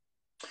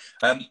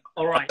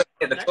 All right.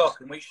 At the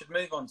clock, and we should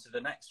move on to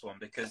the next one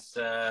because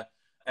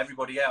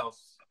anybody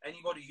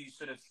who's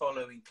sort of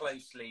following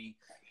closely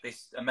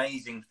this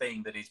amazing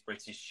thing that is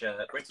British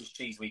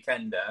Cheese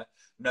Weekender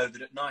know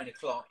that at 9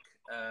 o'clock,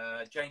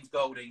 James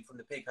Golding from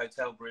the Pig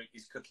Hotel Group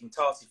is cooking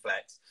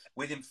tartiflettes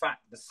with, in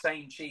fact, the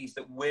same cheese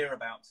that we're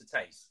about to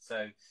taste.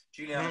 So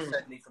Juliana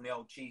Sedley from the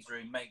Old Cheese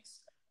Room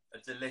makes a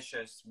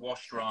delicious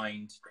washed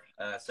rind,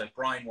 so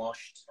brine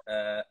washed,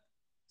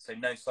 so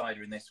no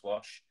cider in this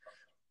wash.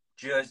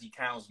 Jersey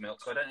cow's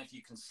milk. So I don't know if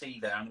you can see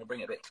there. I'm going to bring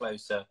it a bit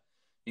closer.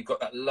 You've got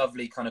that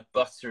lovely kind of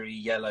buttery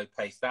yellow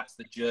paste. That's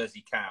the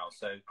Jersey cow.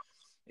 So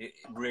it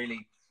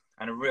really,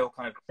 and a real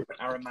kind of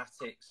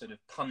aromatic, sort of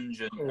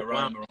pungent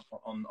aroma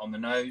on the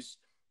nose,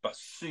 but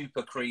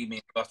super creamy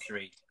and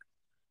buttery.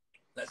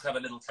 Let's have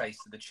a little taste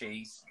of the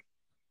cheese.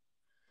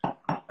 I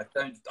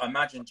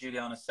imagine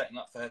Juliana's setting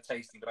up for her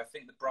tasting, but I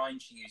think the brine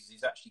she uses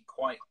is actually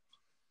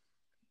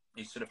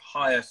is sort of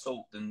higher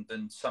salt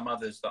than some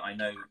others that I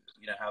know,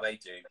 you know, how they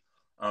do.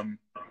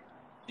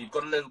 You've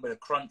got a little bit of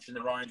crunch in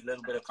the rind, a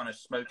little bit of kind of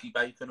smoky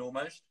bacon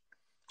almost,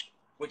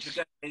 which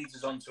again leads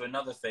us on to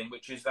another thing,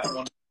 which is that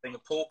one thing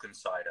of pork and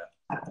cider.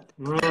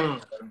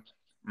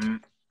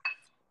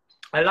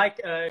 I like,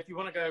 if you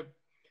want to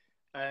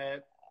go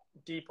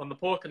deep on the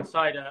pork and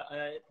cider,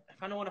 I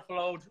found a wonderful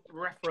old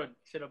reference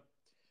in a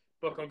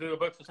book on Google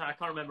Books or something. I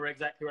can't remember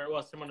exactly where it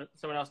was. Someone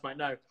else might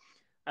know.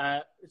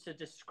 It's a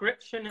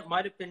description. It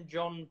might have been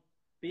John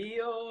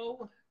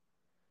Beale.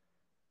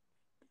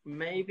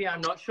 Maybe,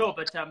 I'm not sure.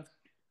 But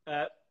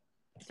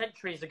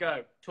centuries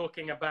ago,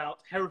 talking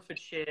about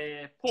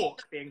Herefordshire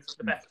pork being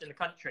the best in the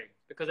country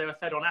because they were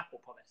fed on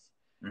apple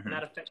pomace and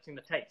that affecting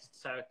the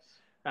taste. So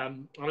I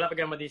love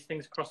again when these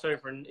things cross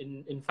over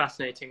in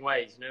fascinating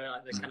ways. You know,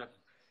 like the kind of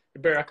the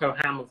Biraco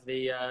ham of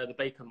the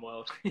bacon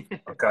world.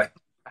 Okay.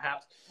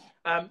 Perhaps.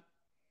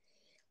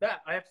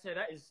 That I have to say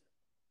that is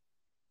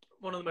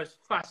one of the most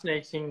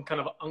fascinating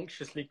kind of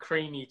unctuously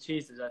creamy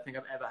cheeses I think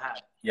I've ever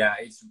had. Yeah,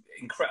 it's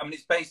incredible. I mean,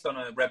 it's based on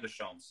a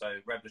reblochon, so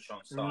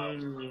reblochon style,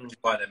 which is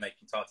why they're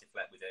making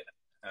tartiflette with it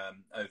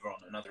over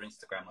on another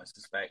Instagram, I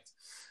suspect.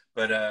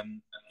 But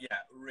yeah,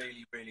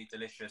 really, really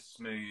delicious,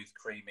 smooth,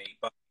 creamy.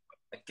 But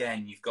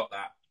again, you've got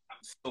that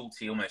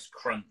salty, almost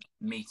crunch,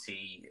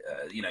 meaty,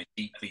 you know,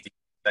 deeply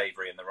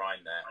savoury in the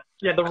rind there.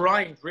 Yeah, the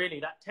rind, really,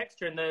 that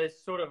texture and the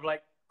sort of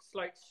like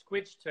slight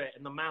squidge to it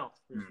in the mouth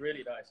was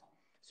really nice.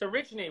 So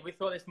originally we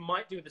thought this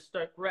might do the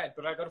Stoke Red,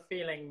 but I got a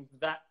feeling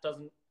that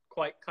doesn't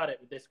quite cut it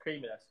with this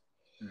creaminess.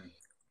 Mm.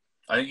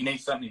 I think you need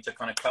something to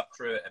kind of cut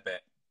through it a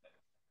bit.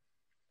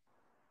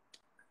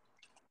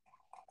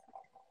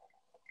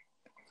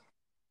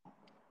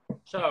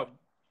 So,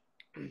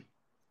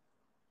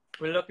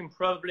 we're looking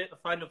probably at the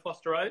Fine and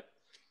Foster Oak.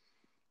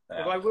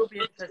 Although I will be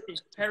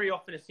interested, Perry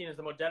often is seen as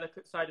the more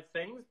delicate side of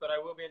things, but I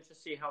will be interested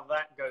to see how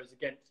that goes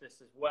against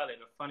this as well in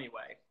a funny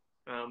way.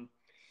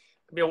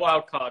 Could be a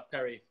wild card,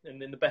 Perry, in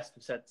the best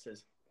of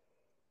senses.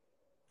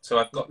 So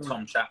I've got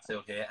Tom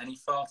Chatfield here. Any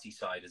farty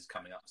ciders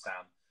coming up,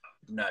 Sam?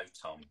 No,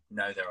 Tom.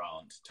 No, there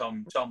aren't.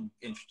 Tom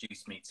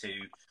introduced me to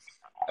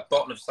a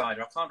bottle of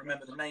cider. I can't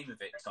remember the name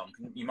of it, Tom.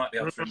 You might be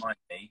able to remind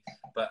me.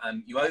 But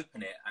you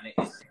open it, and it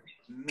is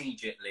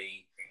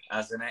immediately,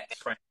 as an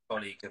ex-French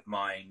colleague of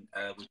mine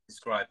would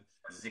describe,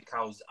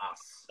 Zikaus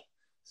us.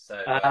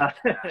 So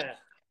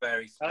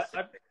very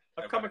specific.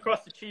 I've come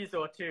across a cheese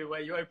or two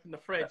where you open the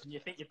fridge and you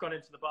think you've gone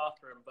into the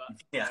bathroom, but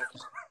yeah.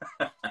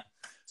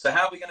 So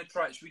how are we going to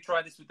try it? Should we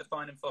try this with the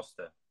Fine and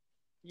Foster?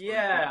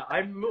 Yeah,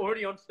 I'm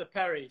already onto the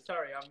Perry.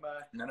 Sorry, I'm.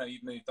 No,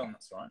 you've moved on.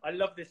 That's right. I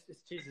love this.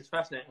 This cheese is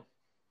fascinating.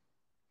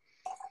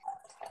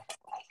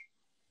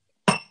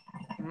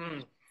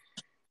 Mm.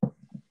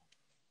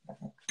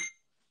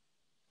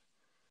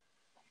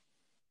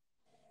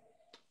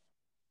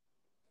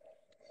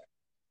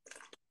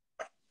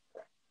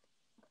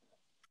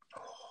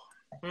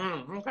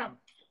 Okay.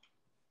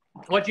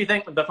 What do you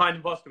think of the Fine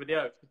and Foster with the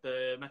oak,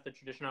 the method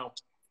traditional?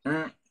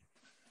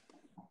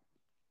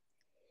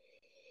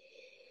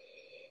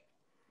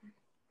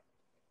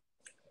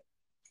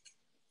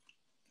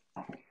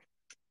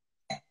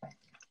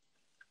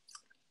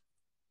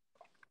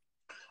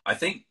 I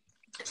think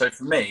so.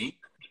 For me,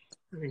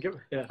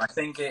 yeah. I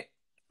think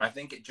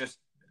it just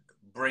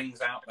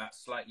brings out that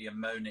slightly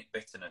ammonic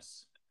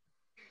bitterness.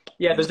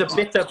 Yeah, there's a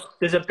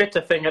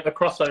bitter thing at the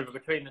crossover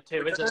between the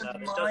two, isn't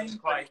there? It doesn't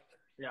quite.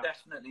 Yeah.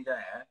 Definitely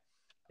there.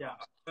 Yeah.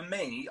 For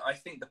me, I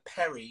think the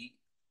Perry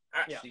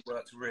actually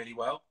works really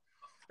well.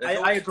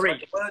 I agree.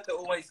 The word that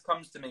always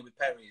comes to me with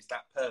Perry is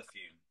that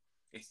perfume.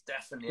 It's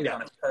definitely a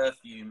kind of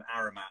perfume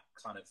aromat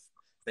kind of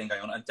thing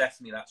going on, and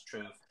definitely that's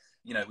true of,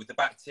 you know, with the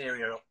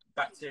bacterial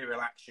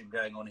action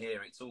going on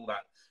here. It's all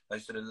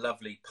those sort of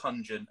lovely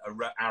pungent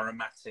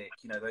aromatic,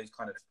 you know, those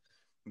kind of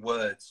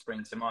words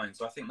spring to mind.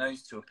 So I think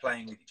those two are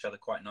playing with each other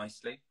quite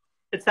nicely.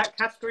 It's that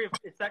category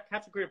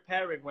of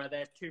pairing where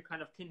they're two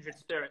kind of kindred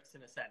spirits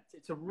in a sense.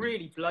 It's a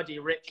really bloody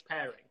rich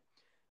pairing.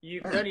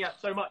 You can only have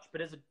so much,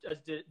 but as a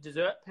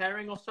dessert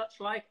pairing or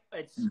such like,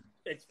 it's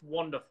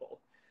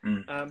wonderful.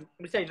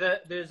 We say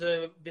that there's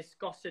a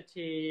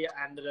viscosity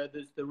and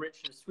there's the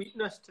richness,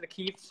 sweetness to the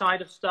Keith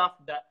side of stuff.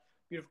 That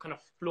beautiful kind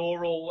of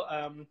floral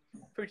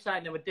fruit side,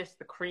 and then with this,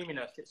 the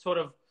creaminess. It's sort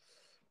of,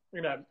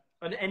 you know,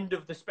 an end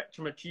of the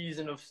spectrum of cheese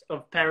and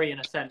of Perry in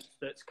a sense.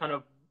 That's kind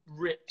of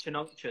rich and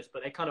unctuous,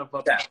 but they kind of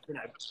you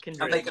know,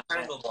 kindred. And they can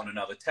handle one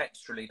another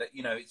texturally. That,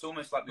 you know, it's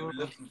almost like we were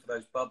looking for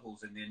those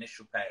bubbles in the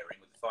initial pairing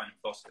with the Fine and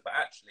Foster, but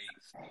actually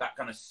that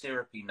kind of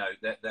syrupy note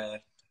that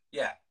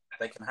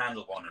they can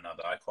handle one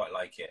another. I quite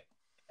like it.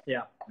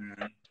 Yeah.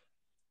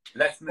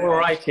 Let's move.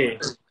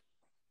 Alrighty.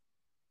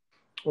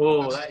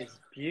 Oh, that is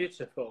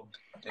beautiful.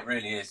 It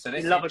really is. So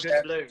this love a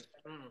good blue.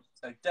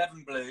 So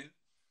Devon Blue.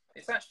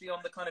 It's actually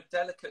on the kind of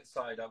delicate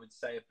side, I would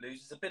say, of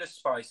blues. There's a bit of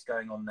spice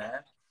going on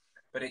there,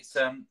 but it's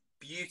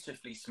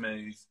beautifully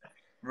smooth,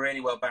 really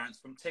well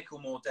balanced. From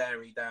Ticklemore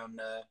Dairy down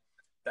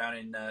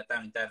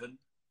in Devon.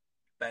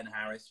 Ben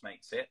Harris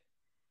makes it.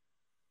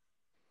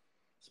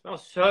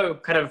 Smells so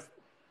kind of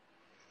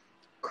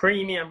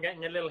creamy. I'm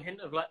getting a little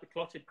hint of like the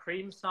clotted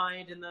cream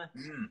side in the.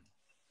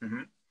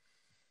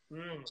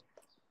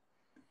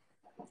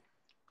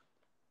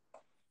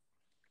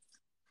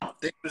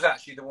 This was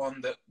actually the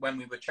one that, when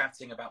we were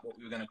chatting about what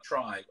we were going to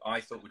try,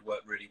 I thought would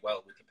work really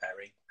well with the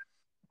Perry.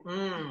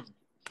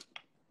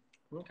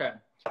 Okay.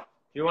 Do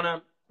you want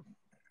to?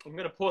 I'm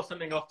going to pour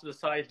something off to the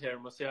side here,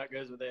 and we'll see how it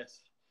goes with this.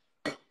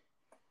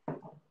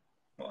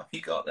 What have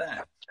you got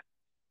there?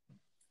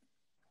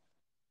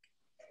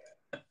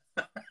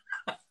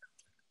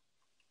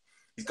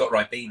 He's got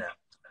Ribena.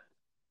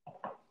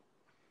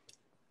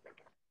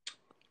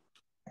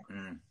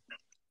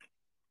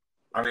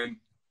 I mean,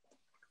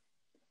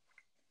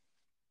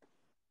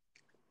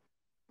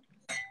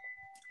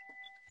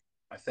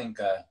 I think.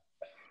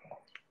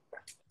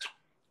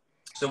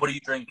 So, what are you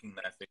drinking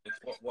there,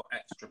 Felix? What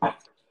extra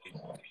bits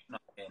are you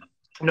not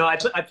in? No, I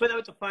put that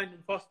with the Fine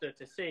and Foster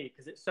to see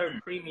because it's so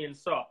creamy and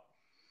soft.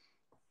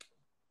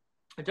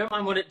 I don't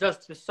mind what it does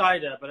to the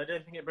cider, but I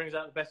don't think it brings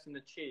out the best in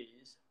the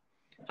cheese.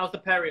 How's the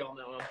Perry on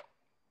that one?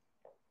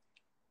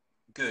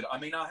 Good. I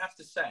mean, I have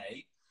to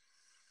say,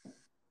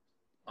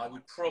 I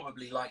would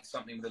probably like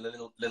something with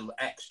a little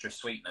extra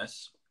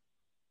sweetness.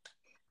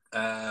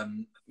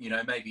 You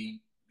know,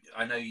 maybe,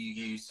 I know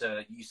you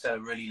sell a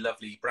really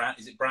lovely brand.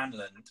 Is it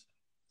Brandland?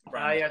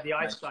 Yeah, the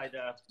ice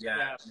cider.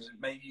 Yeah.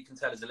 Maybe you can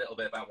tell us a little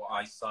bit about what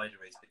ice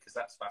cider is, because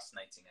that's a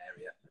fascinating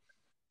area.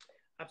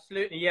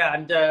 Absolutely, yeah.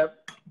 And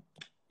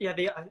yeah,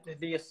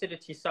 the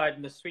acidity side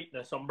and the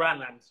sweetness on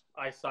Brandland's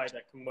ice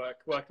cider can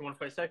work in one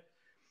place. So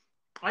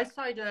ice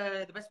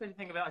cider, the best way to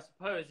think of it, I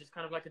suppose, is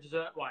kind of like a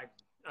dessert wine.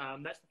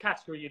 That's the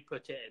category you'd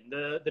put it in.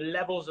 The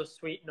levels of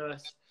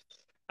sweetness,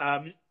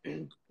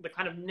 the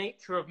kind of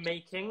nature of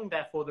making,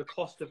 therefore the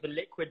cost of the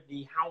liquid,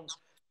 the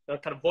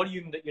kind of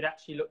volume that you'd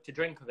actually look to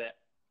drink of it.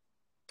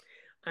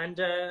 And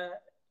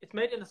it's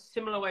made in a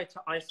similar way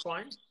to ice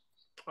wine.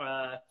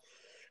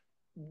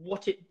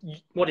 What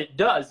it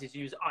does is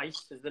use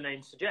ice, as the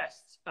name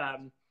suggests,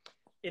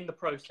 in the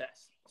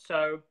process.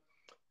 So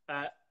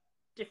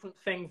different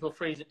things will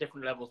freeze at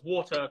different levels.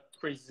 Water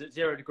freezes at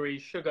 0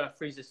 degrees, sugar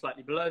freezes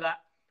slightly below that.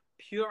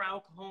 Pure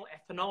alcohol,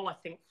 ethanol, I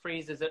think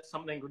freezes at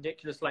something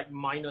ridiculous like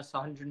minus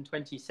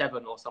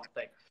 127 or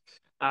something.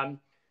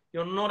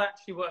 You're not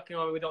actually working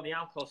on the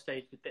alcohol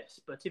stage with this,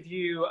 but if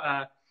you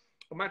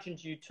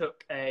imagined you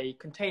took a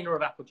container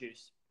of apple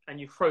juice and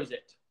you froze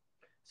it,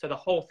 so the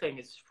whole thing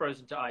is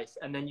frozen to ice,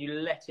 and then you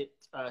let it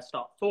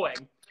start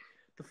thawing,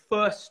 the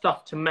first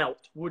stuff to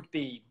melt would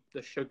be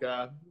the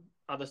sugar,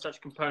 other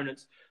such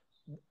components.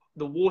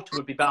 The water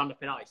would be bound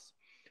up in ice.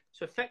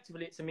 So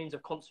effectively, it's a means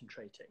of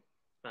concentrating,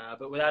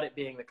 but without it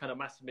being the kind of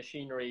massive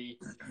machinery,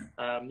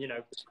 you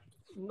know,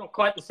 not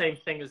quite the same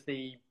thing as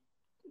the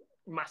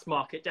mass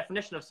market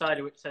definition of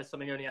cider, which says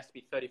something only has to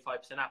be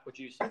 35% apple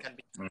juice and can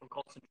be from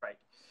concentrate,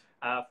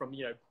 from,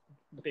 you know,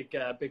 big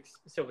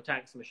silver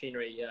tanks of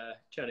machinery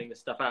churning this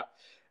stuff out.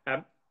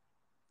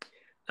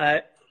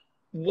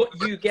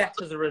 What you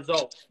get as a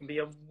result can be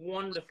a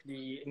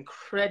wonderfully,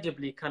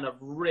 incredibly kind of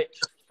rich,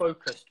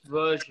 focused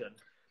version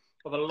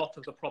of a lot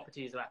of the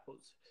properties of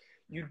apples.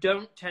 You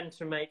don't tend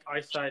to make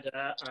ice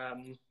cider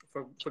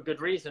for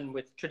good reason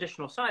with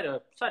traditional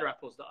cider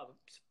apples that are,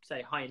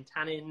 say, high in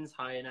tannins,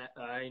 high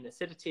in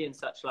acidity and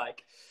such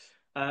like,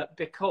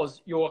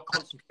 because you're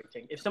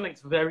concentrating. If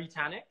something's very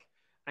tannic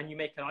and you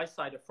make an ice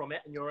cider from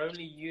it and you're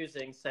only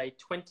using, say,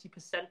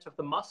 20% of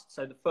the must,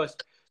 so the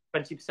first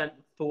 20%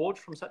 thawed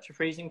from such a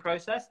freezing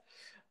process,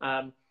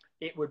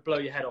 it would blow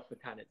your head off with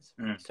tannins.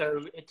 So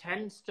it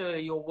tends to,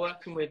 you're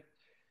working with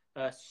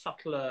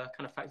subtler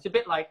kind of factors. It's a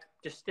bit like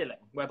distilling,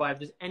 whereby if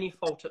there's any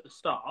fault at the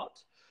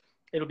start,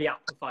 it'll be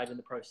amplified in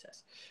the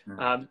process.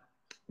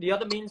 The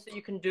other means that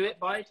you can do it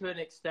by, to an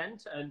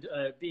extent, and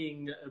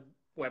being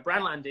where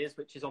Brandland is,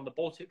 which is on the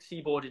Baltic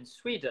seaboard in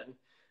Sweden,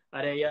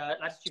 at a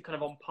latitude kind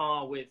of on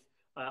par with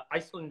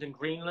Iceland and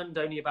Greenland,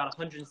 only about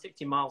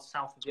 160 miles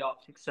south of the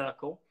Arctic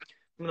Circle.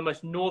 One of the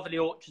most northerly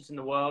orchards in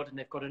the world, and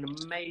they've got an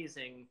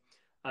amazing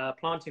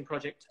planting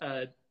project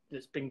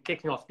that's been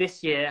kicking off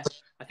this year.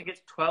 I think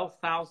it's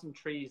 12,000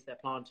 trees they're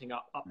planting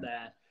up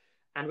there.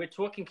 And we're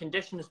talking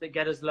conditions that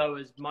get as low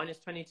as minus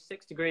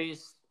 26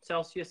 degrees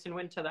Celsius in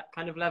winter, that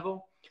kind of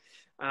level.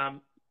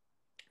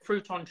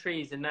 Fruit on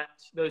trees in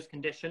those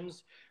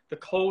conditions, the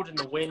cold and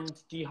the wind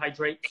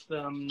dehydrates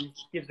them,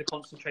 gives a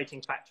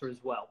concentrating factor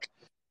as well.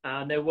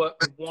 And they work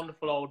with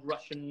wonderful old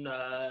Russian,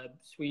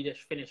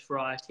 Swedish, Finnish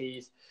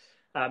varieties.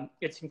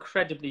 It's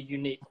incredibly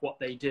unique what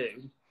they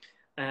do.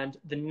 And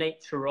the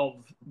nature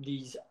of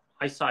these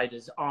ice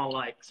ciders are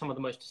like some of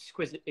the most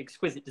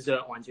exquisite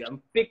dessert wines you have. A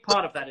big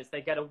part of that is they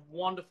get a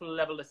wonderful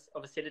level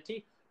of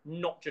acidity,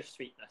 not just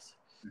sweetness.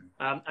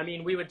 I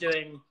mean, we were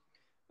doing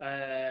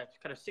kind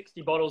of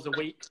 60 bottles a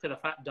week to the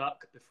Fat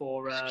Duck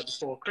before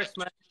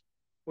Christmas.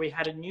 We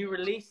had a new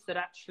release that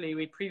actually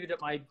we previewed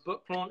at my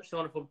book launch. The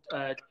wonderful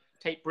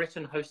Tate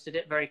Britain hosted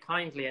it very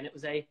kindly, and it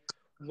was a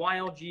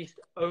wild yeast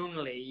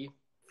only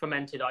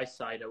fermented ice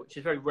cider, which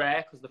is very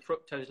rare because the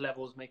fructose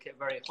levels make it a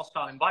very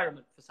hostile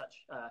environment for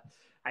such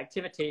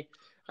activity,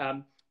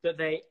 that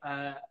they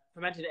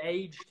fermented,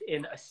 aged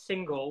in a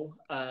single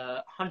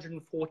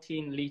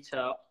 114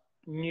 litre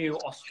new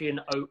Austrian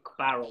oak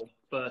barrel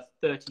for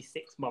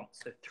 36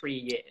 months, so 3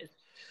 years.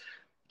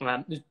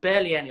 There's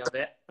barely any of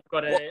it. I've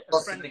got a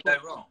friend. Go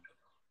wrong?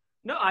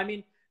 No, I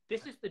mean,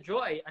 this is the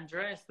joy.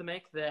 Andreas, the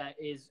maker there,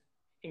 is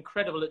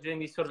incredible at doing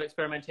these sort of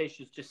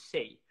experimentations. Just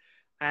see.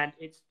 And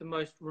it's the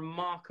most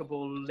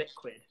remarkable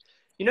liquid.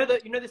 You know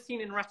the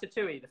scene in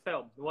Ratatouille, the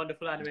film, the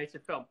wonderful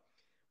animated film,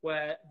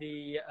 where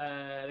the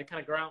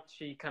kind of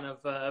grouchy, kind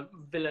of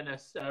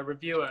villainous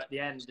reviewer at the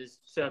end is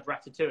served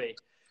ratatouille,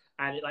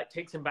 and it like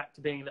takes him back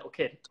to being a little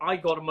kid. I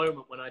got a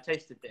moment when I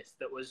tasted this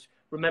that was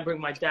remembering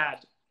my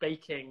dad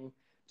baking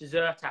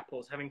dessert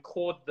apples, having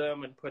cored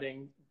them and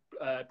putting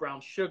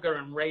brown sugar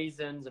and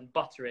raisins and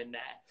butter in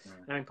there,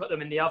 and I put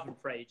them in the oven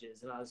for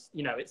ages. And I was,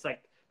 you know, it's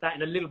like that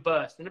in a little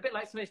burst, and a bit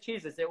like some of these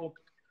cheeses,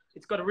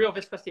 it's got a real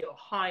viscosity. It'll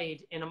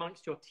hide in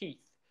amongst your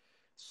teeth.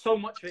 So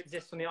much of it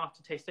exists on the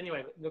aftertaste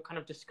anyway, but you'll kind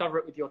of discover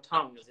it with your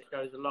tongue as it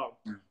goes along.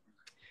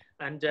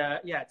 And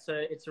yeah,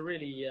 it's a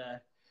really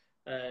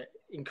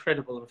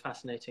incredible and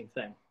fascinating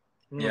thing.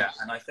 Yeah,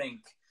 and I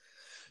think,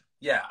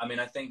 I mean,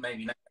 I think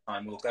maybe next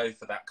time we'll go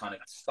for that kind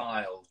of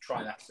style,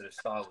 try that sort of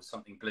style with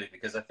something blue,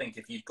 because I think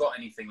if you've got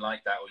anything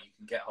like that, or you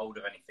can get hold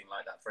of anything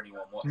like that for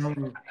anyone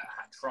watching,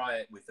 try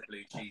it with the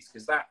blue cheese,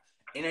 because that,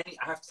 I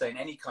have to say, in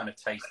any kind of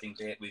tasting,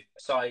 be it with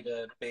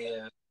cider,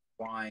 beer,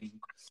 wine,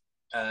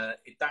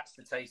 that's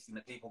the tasting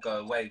that people go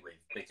away with,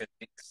 because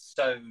it's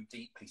so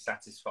deeply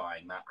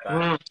satisfying that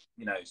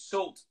you know,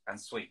 salt and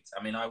sweet.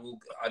 I mean,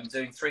 I'm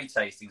doing 3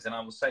 tastings, and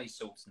I will say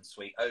salt and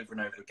sweet over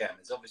and over again.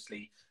 There's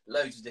obviously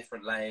loads of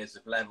different layers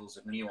of levels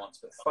of nuance,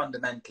 but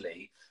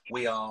fundamentally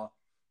we are,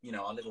 you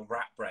know, our little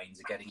rat brains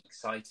are getting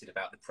excited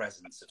about the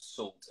presence of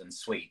salt and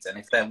sweet, and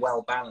if they're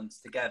well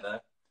balanced together,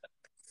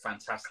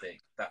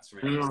 fantastic. That's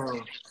really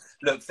interesting.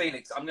 Look,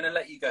 Felix, I'm going to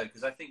let you go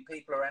because I think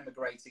people are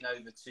emigrating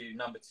over to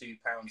number 2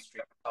 Pound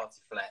Street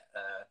Tartiflette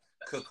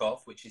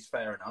cook-off, which is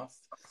fair enough.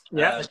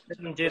 Yeah, I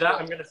didn't do that.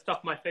 I'm going to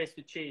stuff my face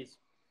with cheese.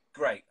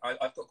 Great.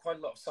 I've got quite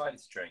a lot of cider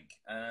to drink.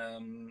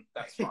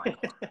 That's fine.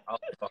 I'll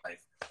survive.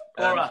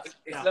 All right.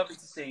 It's lovely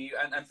to see you,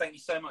 and thank you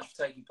so much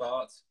for taking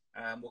part.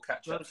 We'll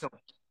catch up.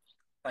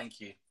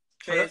 Thank you.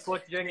 Cheers. I look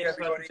forward to doing it in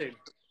person too.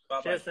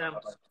 Bye-bye. Cheers, Sam.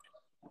 Bye-bye.